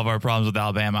go through all of our problems with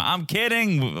Alabama. I'm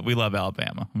kidding. We love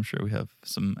Alabama. I'm sure we have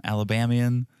some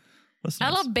Alabamian listeners.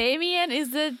 Alabamian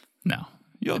is it? No,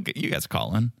 you guys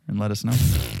call in and let us know.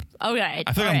 Okay.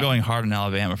 I feel like I'm going hard on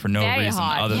Alabama for no very reason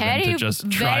hard. other than to just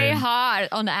try. Very and- hard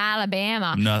on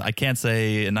Alabama. No, I can't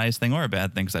say a nice thing or a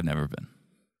bad thing because I've never been.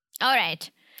 All right.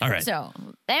 All right. So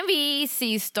then we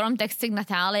see Storm texting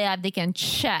Natalia if they can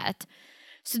chat.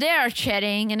 So they are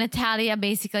chatting, and Natalia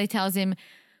basically tells him,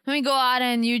 "Let me go out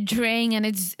and you drink, and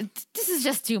this is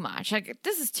just too much. Like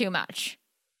this is too much."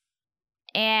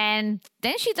 And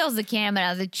then she tells the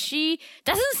camera that she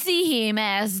doesn't see him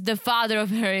as the father of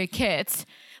her kids,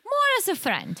 more as a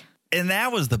friend. And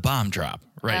that was the bomb drop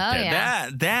right Oh, there. yeah.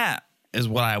 That is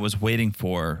what I was waiting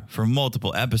for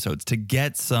multiple episodes to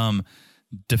get some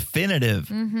definitive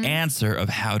Mm-hmm. answer of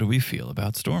how do we feel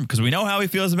about Storm, because we know how he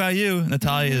feels about you.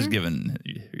 Natalia has Mm-hmm.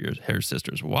 given her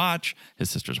sister's watch, his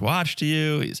sister's watch to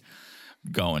you. He's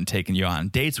taking you on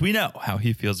dates. We know how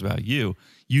he feels about you.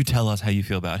 You tell us how you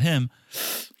feel about him.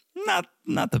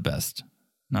 Not the best.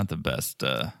 Not the best.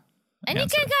 And you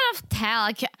answer. can kind of tell,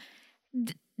 like,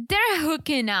 they're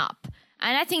hooking up.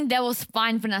 And I think that was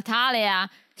fine for Natalia.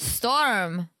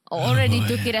 Storm already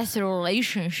took it as a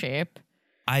relationship.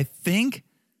 I think,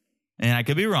 and I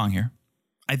could be wrong here,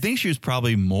 I think she was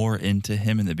probably more into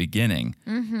him in the beginning.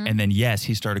 And then, yes,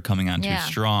 he started coming on too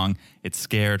strong. It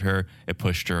scared her. It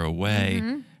pushed her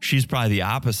away. She's probably the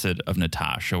opposite of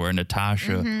Natasha, where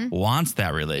Natasha wants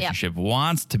that relationship,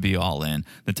 wants to be all in.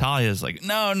 Natalia is like,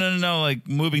 no, like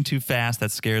moving too fast.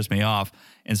 That scares me off.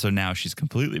 And so now she's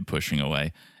completely pushing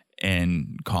away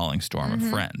and calling Storm a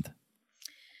friend.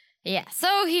 Yeah,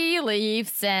 so he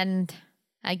leaves, and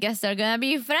I guess they're going to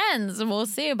be friends. We'll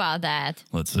see about that.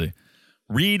 Let's see.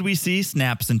 Reed, we see,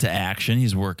 snaps into action.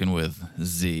 He's working with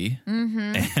Z.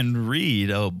 And Reed,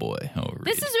 oh boy. Oh, Reed.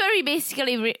 This is where we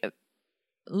basically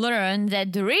learn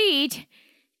that Reed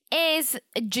is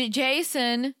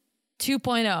Jason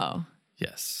 2.0.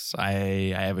 Yes, I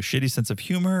have a shitty sense of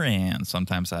humor, and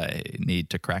sometimes I need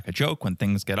to crack a joke when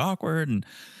things get awkward, and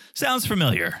sounds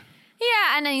familiar.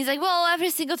 Yeah, and then he's like, well,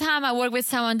 every single time I work with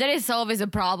someone, there is always a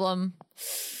problem.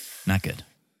 Not good.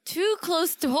 Too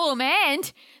close to home,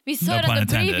 and we saw it pun on the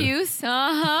intended. previews.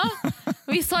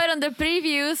 We saw it on the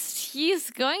previews.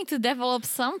 He's going to develop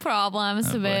some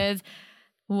problems with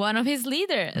one of his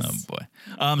leaders. Oh,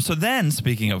 boy. So then,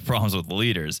 speaking of problems with the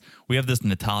leaders, we have this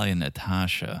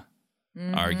Natalia-Natasha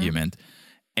argument.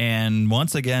 And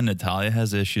once again, Natalia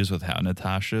has issues with how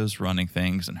Natasha is running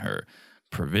things and her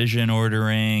provision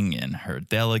ordering and her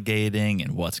delegating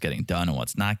and what's getting done and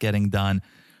what's not getting done.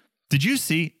 Did you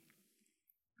see?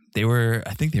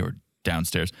 I think they were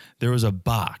downstairs. There was a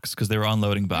box because they were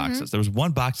unloading boxes. There was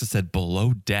one box that said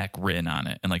below deck written on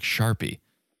it and like Sharpie.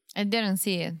 I didn't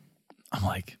see it. I'm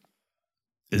like,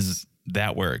 is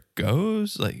that where it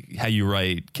goes? Like how you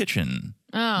write kitchen,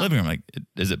 living room. Like,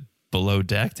 is it below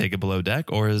deck? Take it below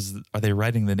deck, or are they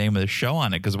writing the name of the show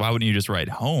on it? Because why wouldn't you just write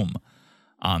home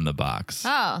on the box?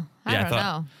 Oh, I don't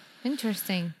know.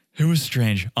 Interesting. It was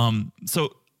strange.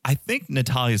 So I think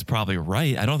Natalia's probably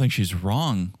right. I don't think she's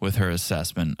wrong with her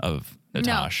assessment of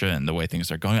Natasha and the way things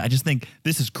are going. I just think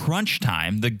this is crunch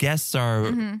time. The guests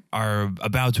are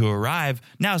about to arrive.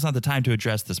 Now is not the time to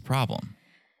address this problem.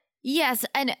 Yes,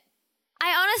 and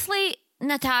I honestly,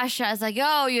 Natasha is like,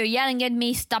 oh, you're yelling at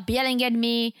me. Stop yelling at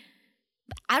me.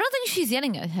 I don't think she's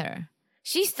yelling at her.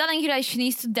 She's telling her that she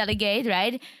needs to delegate,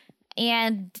 right?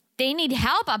 And they need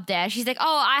help up there. She's like,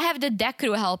 oh, I have the deck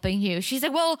crew helping you. She's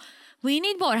like, well, we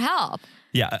need more help.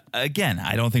 Yeah, again,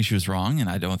 I don't think she was wrong, and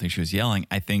I don't think she was yelling.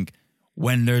 I think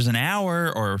when there's an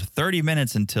hour or 30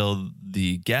 minutes until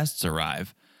the guests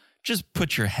arrive, just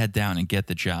put your head down and get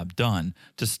the job done.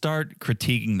 To start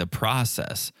critiquing the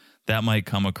process, that might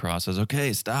come across as,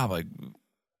 okay, stop. Like,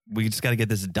 we just got to get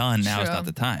this done. Now is not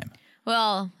the time.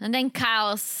 Well, and then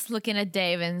Kyle's looking at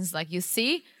Dave and is like, you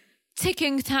see?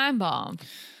 Ticking time bomb.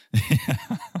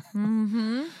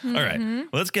 All right,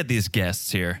 let's get these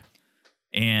guests here.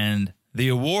 And the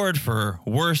award for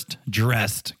worst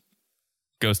dressed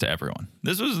goes to everyone.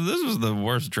 This was the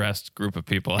worst dressed group of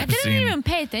people I've seen. I didn't even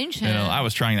pay attention. You know, I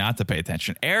was trying not to pay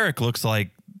attention. Eric looks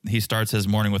like he starts his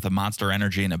morning with a Monster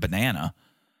Energy and a banana.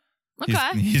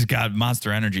 Okay. He's got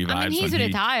Monster Energy vibes. I mean, he's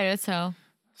retired, so.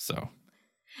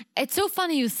 It's so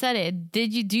funny you said it. Do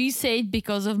you say it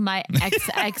because of my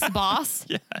ex boss?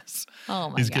 Yes. Oh my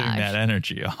god. He's getting that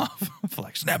energy off.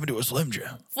 Like snap into a Slim Jim.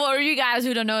 For you guys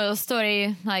who don't know the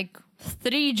story, like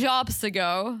 3 jobs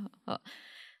ago,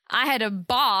 I had a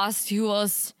boss who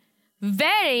was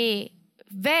very,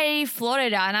 very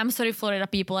Florida, and I'm sorry, Florida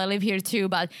people, I live here too,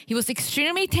 but he was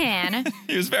extremely tan.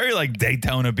 He was very like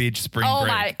Daytona Beach spring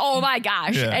break. Oh my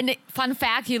gosh. Yeah. And fun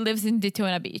fact, he lives in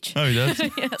Daytona Beach. Oh, he does?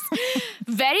 Yes.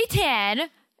 Very tan.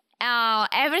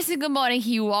 Every single morning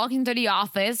he walked into the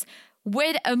office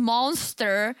with a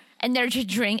Monster energy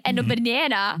drink and a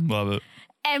banana. Love it.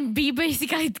 And we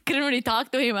basically couldn't really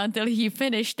talk to him until he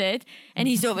finished it. And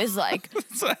he's always like...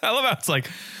 I love how it's like...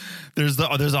 There's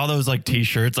all those like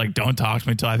T-shirts like don't talk to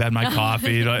me until I've had my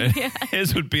coffee. Yes.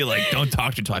 His would be like don't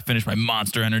talk to me until I finish my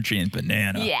Monster Energy and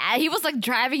banana. Yeah, he was like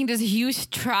driving this huge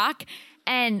truck,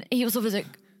 and he was always like,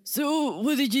 "So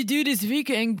what did you do this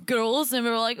weekend, girls?" And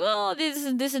we were like, "Well, this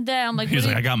and this and that." I'm like, he's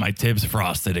like, "I got my tips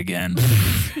frosted again." No, but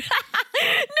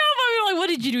we were like, "What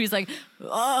did you do?" He's like,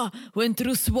 went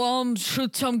through swamp,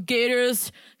 shoot some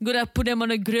gators, gonna put them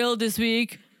on a grill this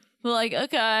week." We're like,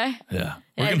 okay. Yeah.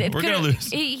 We're gonna lose.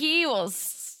 He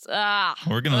was.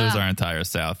 We're gonna lose our entire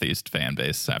Southeast fan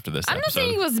base after this I'm episode. not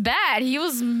saying he was bad. He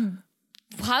was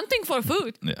hunting for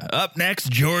food. Yeah. Up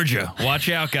next, Georgia. Watch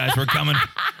out, guys. We're coming.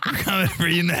 We're coming for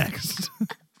you next.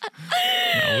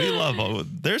 No, we love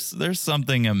there's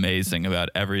something amazing about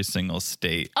every single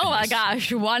state. Oh my this- gosh,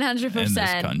 100%. in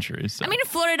this country. So. I mean,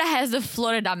 Florida has the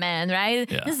Florida man, right?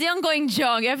 Yeah. It's the ongoing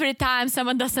joke. Every time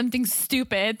someone does something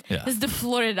stupid, Yeah. it's the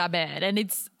Florida man.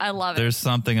 And I love it. there's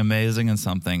something amazing and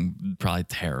something probably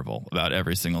terrible about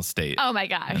every single state. Oh my In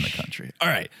the gosh. country. All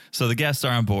right. So the guests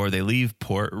are on board. They leave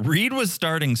port. Reed was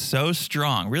starting so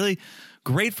strong. Really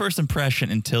great first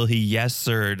impression until he yes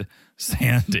sir'd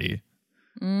Sandy.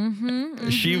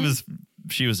 She was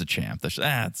a champ.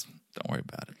 Don't worry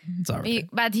about it. It's all right.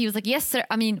 But he was like, yes, sir.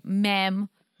 I mean, ma'am.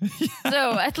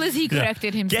 So at least he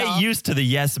corrected himself. Get used to the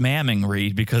yes mamming,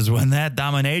 Reed, because when that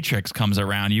dominatrix comes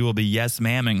around, you will be yes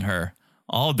mamming her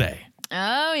all day.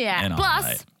 Oh, yeah. And all Plus,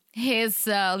 night. his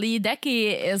Lee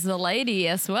Decky is a lady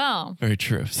as well. Very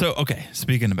true. So, okay,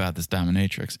 speaking about this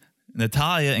dominatrix,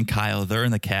 Natalia and Kyle, they're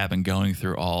in the cabin going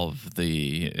through all of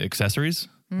the accessories,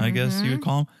 I guess you would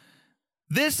call them.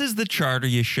 This is the charter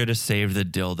you should have saved the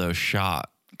dildo shot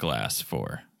glass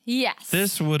for. Yes.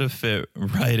 This would have fit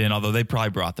right in, although they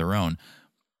probably brought their own.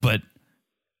 But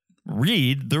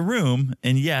read the room,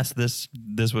 and yes, this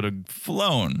would have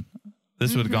flown.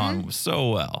 This would have gone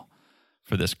so well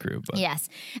for this crew. But Yes.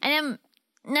 And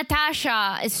then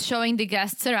Natasha is showing the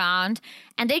guests around,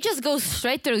 and they just go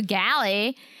straight to the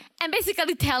galley and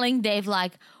basically telling Dave,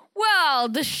 like, well,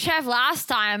 the chef last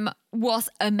time was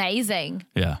amazing.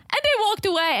 yeah, And they walked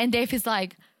away, and Dave is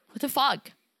like, what the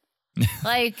fuck?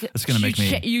 Like, It's gonna make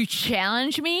me- you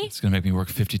challenge me? it's going to make me work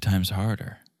 50 times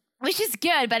harder. Which is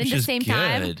good, but Which at the is same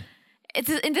time, good.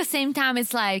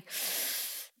 it's like,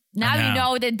 now I you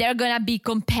know. know that they're going to be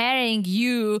comparing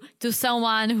you to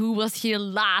someone who was here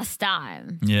last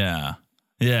time. Yeah.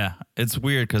 Yeah. It's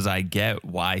weird because I get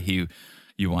why you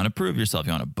want to prove yourself.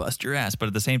 You want to bust your ass. But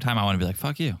at the same time, I want to be like,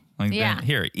 fuck you. Like, Yeah. then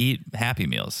here, eat Happy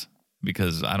Meals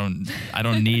because I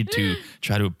don't need to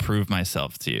try to prove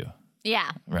myself to you.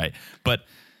 Yeah. Right. But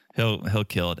he'll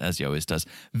kill it as he always does.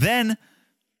 Then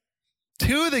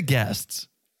two of the guests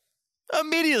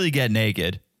immediately get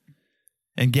naked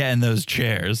and get in those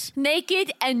chairs.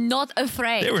 Naked and not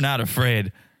afraid. They were not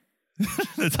afraid.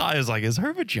 Natalia's like, is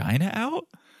her vagina out?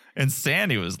 And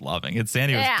Sandy was loving it.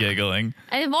 Sandy was Yeah. giggling.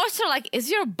 And more so like, is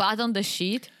your butt on the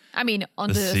sheet? I mean, on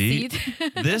the seat.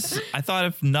 This, I thought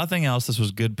if nothing else, this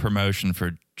was good promotion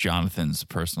for Jonathan's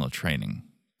personal training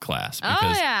class.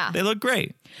 Because yeah. they look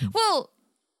great. Well,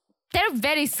 they're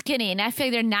very skinny, and I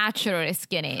feel they're naturally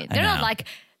skinny. They're not know. like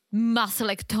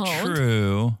muscle-like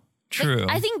toned. True.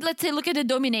 I think, let's say, look at the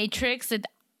dominatrix that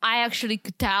I actually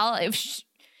could tell if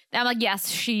I'm like, yes,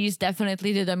 she's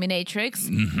definitely the dominatrix,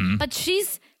 Mm-hmm. but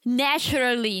she's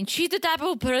naturally lean. She's the type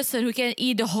of person who can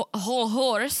eat a whole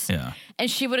horse, Yeah. and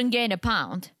she wouldn't gain a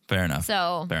pound. Fair enough.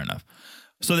 So- Fair enough.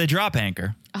 So they drop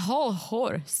anchor. A whole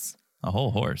horse. A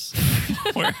whole horse.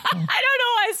 Where- I don't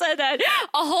know why I said that.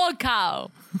 A whole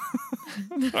cow.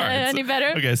 All right, Any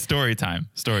better? Okay, story time.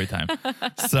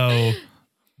 So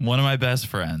one of my best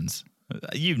friends,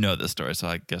 you know this story, so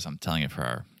I guess I'm telling it for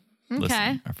our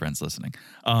our friends listening.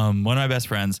 One of my best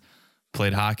friends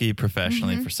played hockey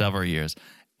professionally Mm-hmm. for several years,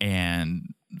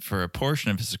 and for a portion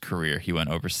of his career, he went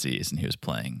overseas and he was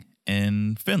playing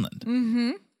in Finland.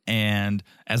 Mm-hmm. And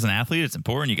as an athlete, it's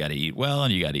important. You got to eat well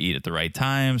and you got to eat at the right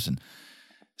times. And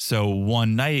so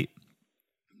one night,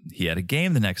 he had a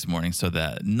game the next morning. So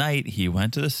that night, he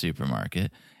went to the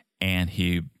supermarket and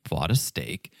he bought a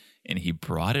steak and he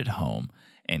brought it home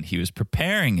and he was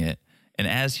preparing it. And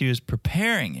as he was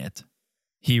preparing it,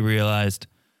 he realized,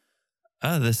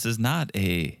 oh, this is not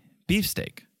a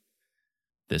beefsteak.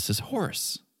 This is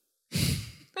horse. I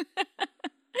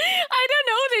don't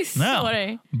know this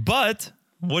story. But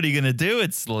what are you going to do?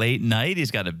 It's late night.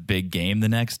 He's got a big game the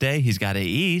next day. He's got to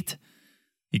eat.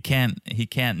 He can't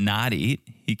not eat.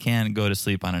 He can't go to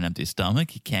sleep on an empty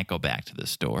stomach. He can't go back to the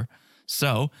store.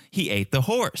 So he ate the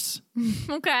horse.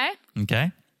 Okay.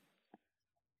 Okay.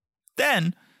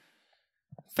 Then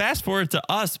fast forward to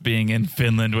us being in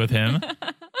Finland with him.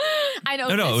 I know.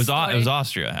 No, this it was story.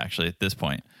 Austria actually at this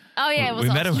point. Oh yeah, it was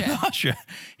we met him in Austria. Austria.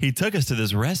 He took us to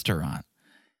this restaurant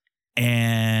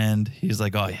and he's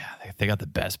like, oh yeah, they got the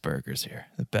best burgers here.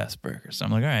 The best burgers. So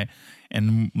I'm like, all right.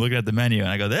 And looking at the menu and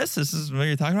I go, this is what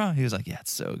you're talking about? He was like, yeah,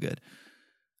 it's so good.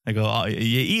 I go, oh,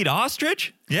 you eat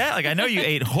ostrich? Yeah. Like I know you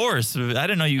ate horse. But I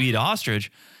didn't know you eat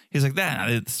ostrich. He's like, that.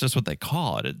 It's just what they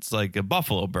call it. It's like a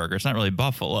buffalo burger. It's not really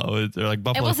buffalo. They're like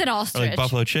buffalo. It was an or ostrich. like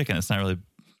buffalo chicken. It's not really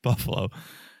buffalo.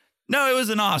 No, it was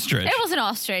an ostrich. It was an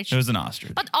ostrich. It was an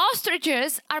ostrich. But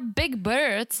ostriches are big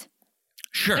birds.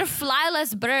 Sure. They're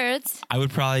flyless birds. I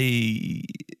would probably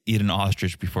eat an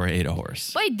ostrich before I ate a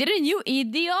horse. Wait, didn't you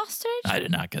eat the ostrich? I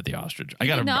did not get the ostrich. I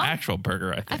got did an not? actual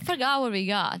burger, I I think. forgot what we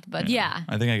got, but yeah.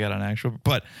 I think I got an actual,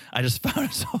 but I just found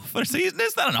it so funny. So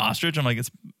it's not an ostrich. I'm like, it's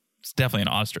definitely an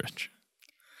ostrich.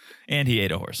 And he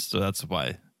ate a horse. So that's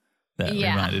why that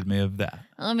Yeah. reminded me of that,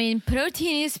 I mean,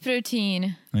 protein is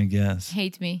protein. I guess.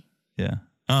 Hate me. Yeah.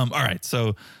 All right.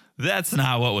 So that's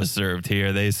not what was served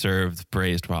here. They served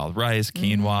braised wild rice,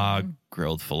 quinoa,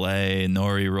 grilled filet,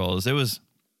 nori rolls. It was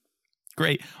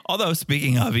great. Although,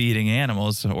 speaking of eating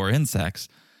animals or insects,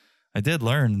 I did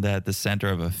learn that the center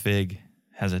of a fig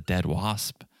has a dead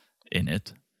wasp in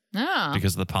it Oh.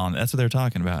 because of the pollen. That's what they're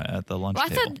talking about at the lunch Well, I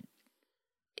table. thought,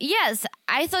 yes,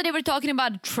 I thought they were talking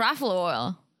about truffle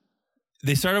oil.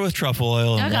 They started with truffle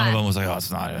oil, and one Okay. of them was like, "Oh, it's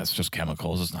not. It's just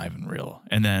chemicals. It's not even real."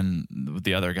 And then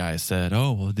the other guy said,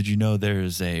 "Oh, well, did you know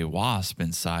there's a wasp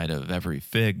inside of every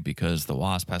fig because the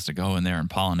wasp has to go in there and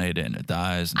pollinate it, and it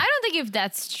dies." I don't think if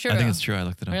that's true. I think it's true. I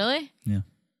looked it up. Really? Yeah,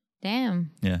 Damn.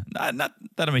 yeah. Not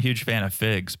that I'm a huge fan of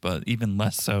figs, but even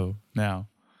less so now.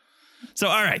 So,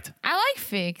 all right, I like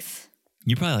figs.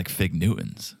 you probably like fig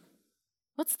Newtons.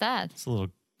 What's that? It's a little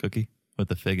cookie with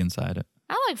the fig inside it.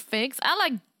 I like figs. I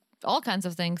like all kinds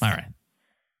of things. All right,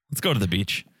 let's go to the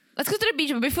beach. Let's go to the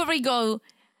beach. But before we go,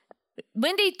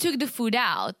 when they took the food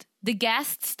out, the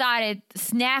guests started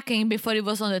snacking before it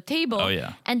was on the table. Oh,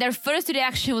 yeah. And their first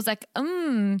reaction was like,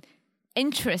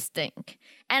 interesting.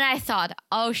 And I thought,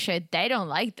 oh shit, they don't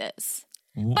like this.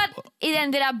 But it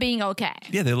ended up being okay.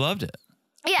 Yeah, they loved it.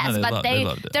 Yes, No, but they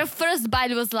loved it. their first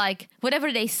bite was like,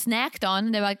 whatever they snacked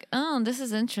on, they're like, oh, this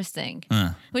is interesting.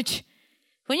 Which,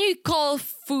 when you call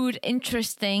food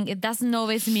interesting, it doesn't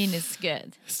always mean it's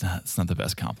good. It's not the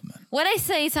best compliment. When I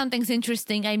say something's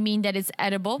interesting, I mean that it's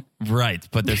edible. Right,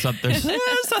 but there's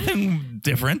something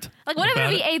different. Like whatever about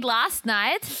we it. ate last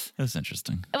night, That's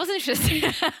interesting. it was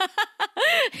interesting.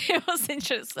 It was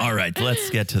interesting. All right, let's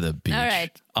get to the beach. All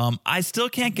right. I still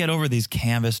can't get over these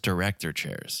canvas director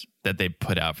chairs that they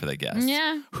put out for the guests.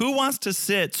 Yeah. Who wants to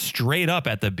sit straight up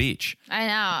at the beach? I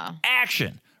know.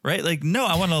 Action, right? Like, no,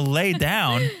 I want to lay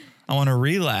down. I want to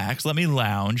relax. Let me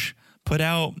lounge. Put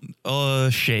out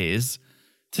chaise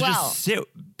to Well- just sit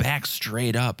back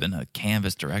straight up in a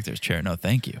canvas director's chair. No,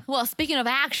 thank you. Well, speaking of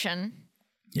action,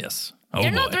 Yes. Oh,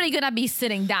 they're boy. not really gonna be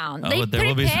sitting down. Oh, They but there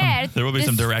will be some- prepared there will be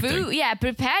some this directing. food. Yeah,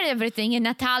 prepared everything. And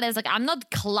Natalia's like, I'm not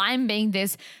climbing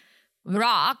this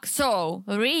rock. So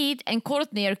Reed and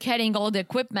Courtney are carrying all the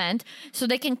equipment so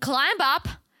they can climb up,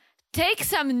 take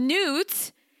some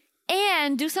nudes,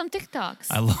 and do some TikToks.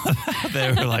 I love how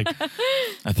they were like,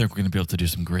 I think we're going to be able to do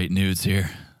some great nudes here.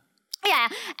 Yeah,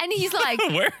 and he's like,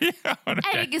 Where are you going?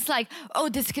 Eric is like, oh,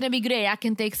 this is gonna be great. I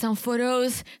can take some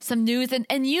photos, some nudes,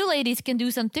 and you ladies can do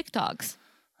some TikToks.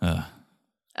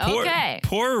 Okay.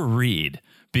 Poor Reed,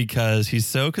 because he's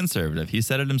so conservative. He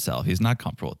said it himself. He's not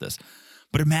comfortable with this.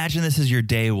 But imagine this is your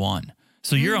day one.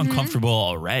 So you're Mm-hmm. uncomfortable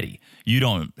already. You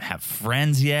don't have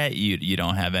friends yet. You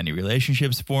don't have any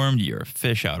relationships formed. You're a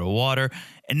fish out of water.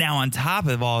 And now on top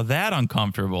of all that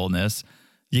uncomfortableness,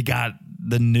 you got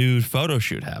the nude photo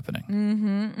shoot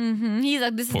happening. He's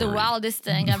like, this is Poor the Reed. wildest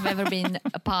thing I've ever been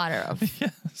a part of.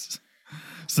 Yes.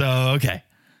 So, okay.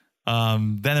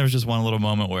 Then there was just one little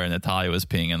moment where Natalia was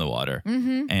peeing in the water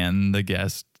and the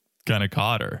guest kind of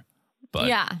caught her. But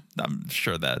Yeah. I'm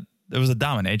sure that it was a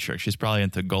dominatrix. She's probably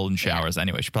into golden showers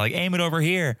anyway. She's probably like, aim it over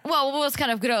here. Well, what was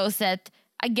kind of gross that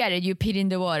I get it, you peed in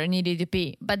the water, needed to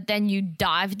pee, but then you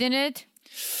dived in it.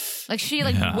 Like she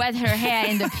Yeah. wet her hair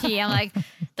in the pee. I'm like,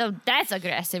 that's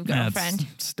aggressive, girlfriend.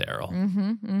 That's sterile.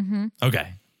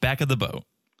 Okay. Back at the boat.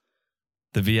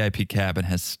 The VIP cabin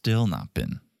has still not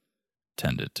been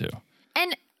tended to.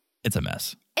 And It's a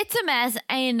mess. it's a mess.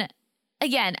 And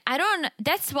again,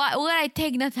 that's why when I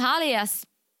take Natalia's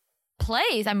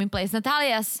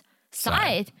Natalia's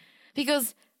side,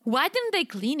 because why didn't they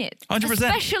clean it?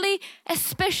 100%.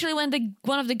 Especially when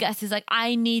one of the guests is like,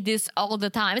 I need this all the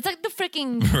time. It's like the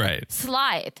freaking Right.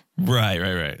 slide. Right.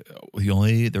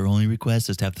 Their only request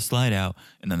is to have the slide out,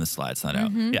 and then the slide's not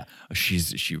out. Yeah,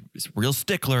 she's real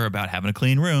stickler about having a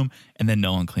clean room, and then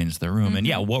no one cleans their room. And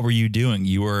yeah, what were you doing?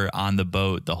 You were on the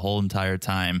boat the whole entire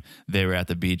time they were at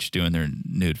the beach doing their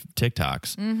nude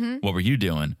TikToks. What were you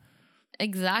doing?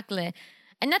 Exactly.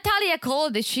 And Natalia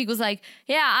called it. She was like,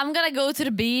 yeah, I'm going to go to the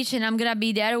beach and I'm going to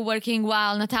be there working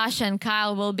while Natasha and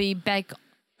Kyle will be back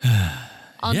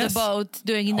on Yes. the boat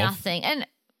doing nothing. And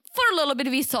for a little bit,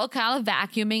 we saw Kyle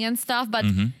vacuuming and stuff, but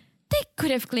they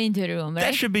could have cleaned the room, right?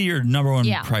 That should be your number one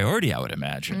Yeah. priority, I would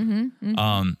imagine.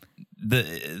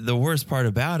 The worst part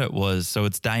about it was, so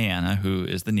it's Diana, who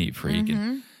is the neat freak,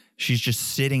 and she's just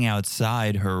sitting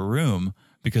outside her room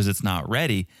because it's not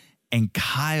ready. And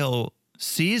Kyle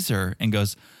sees her and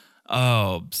goes,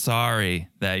 "Oh, sorry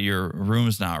that your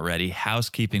room's not ready.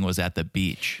 Housekeeping was at the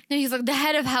beach." And he's like, the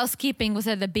head of housekeeping was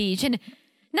at the beach. And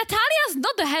Natalia's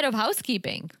not the head of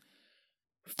housekeeping.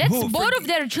 That's both of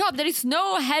their job. There is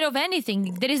no head of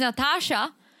anything. There is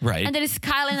Natasha. Right. And there is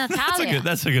Kyle and Natalia.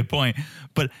 That's a good point.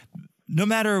 But no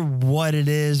matter what it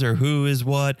is or who is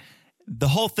what, the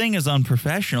whole thing is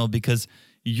unprofessional because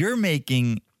you're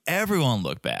making everyone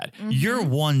look bad. Mm-hmm. You're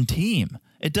one team.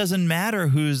 It doesn't matter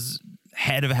who's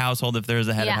head of household, if there's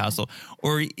a head of household,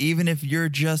 or even if you're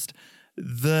just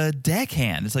the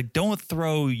deckhand. It's like, don't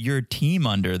throw your team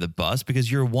under the bus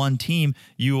because you're one team.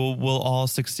 You will all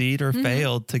succeed or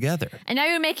fail together. And now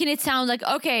you're making it sound like,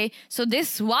 okay, so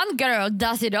this one girl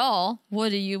does it all. What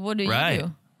do you do?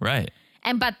 Right.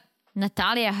 But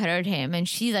Natalia heard him and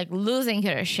she's like losing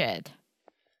her shit.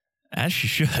 As she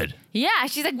should. Yeah,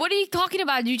 she's like, what are you talking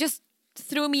about? You just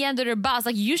threw me under the bus.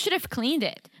 Like, you should have cleaned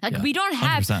it. Like, we don't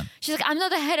have. 100%. She's like, I'm not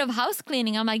the head of house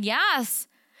cleaning. I'm like, yes.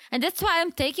 And that's why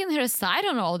I'm taking her side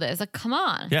on all this. Like, come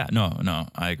on. Yeah, no,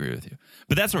 I agree with you.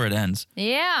 But that's where it ends.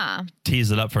 Yeah.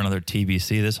 Tease it up for another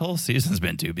TBC. This whole season's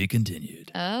been to be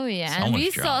continued. Oh, yeah. So and much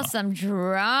we drama. saw some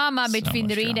drama between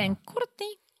much Reed drama. and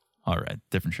Courtney. All right,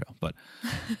 different show, but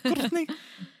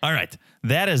all right,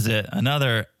 that is it.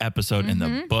 Another episode in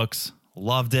the books.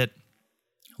 Loved it.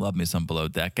 Love me some Below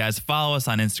Deck. Guys, follow us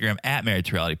on Instagram at Married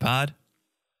to Reality Pod.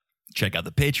 Check out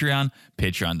the Patreon,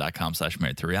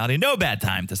 patreon.com/Married to Reality. No bad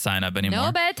time to sign up anymore.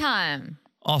 No bad time.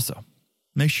 Also,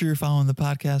 make sure you're following the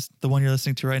podcast, the one you're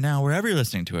listening to right now, wherever you're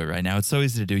listening to it right now. It's so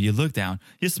easy to do. You look down,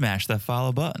 you smash that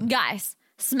follow button. Guys,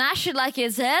 smash it like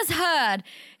it's as heard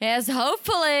as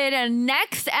hopefully the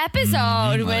next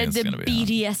episode with the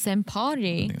BDSM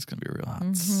party. I think it's going to be real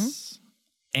hot.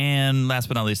 And last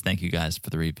but not least, thank you guys for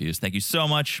the reviews. Thank you so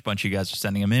much. A bunch of you guys are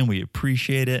sending them in. We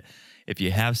appreciate it. If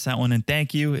you have sent one in,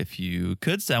 thank you. If you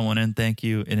could send one in, thank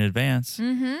you in advance.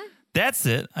 That's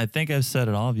it. I think I've said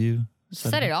it all. Have you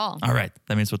Said it all. All right.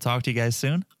 That means we'll talk to you guys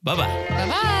soon. Bye-bye.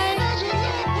 Bye-bye.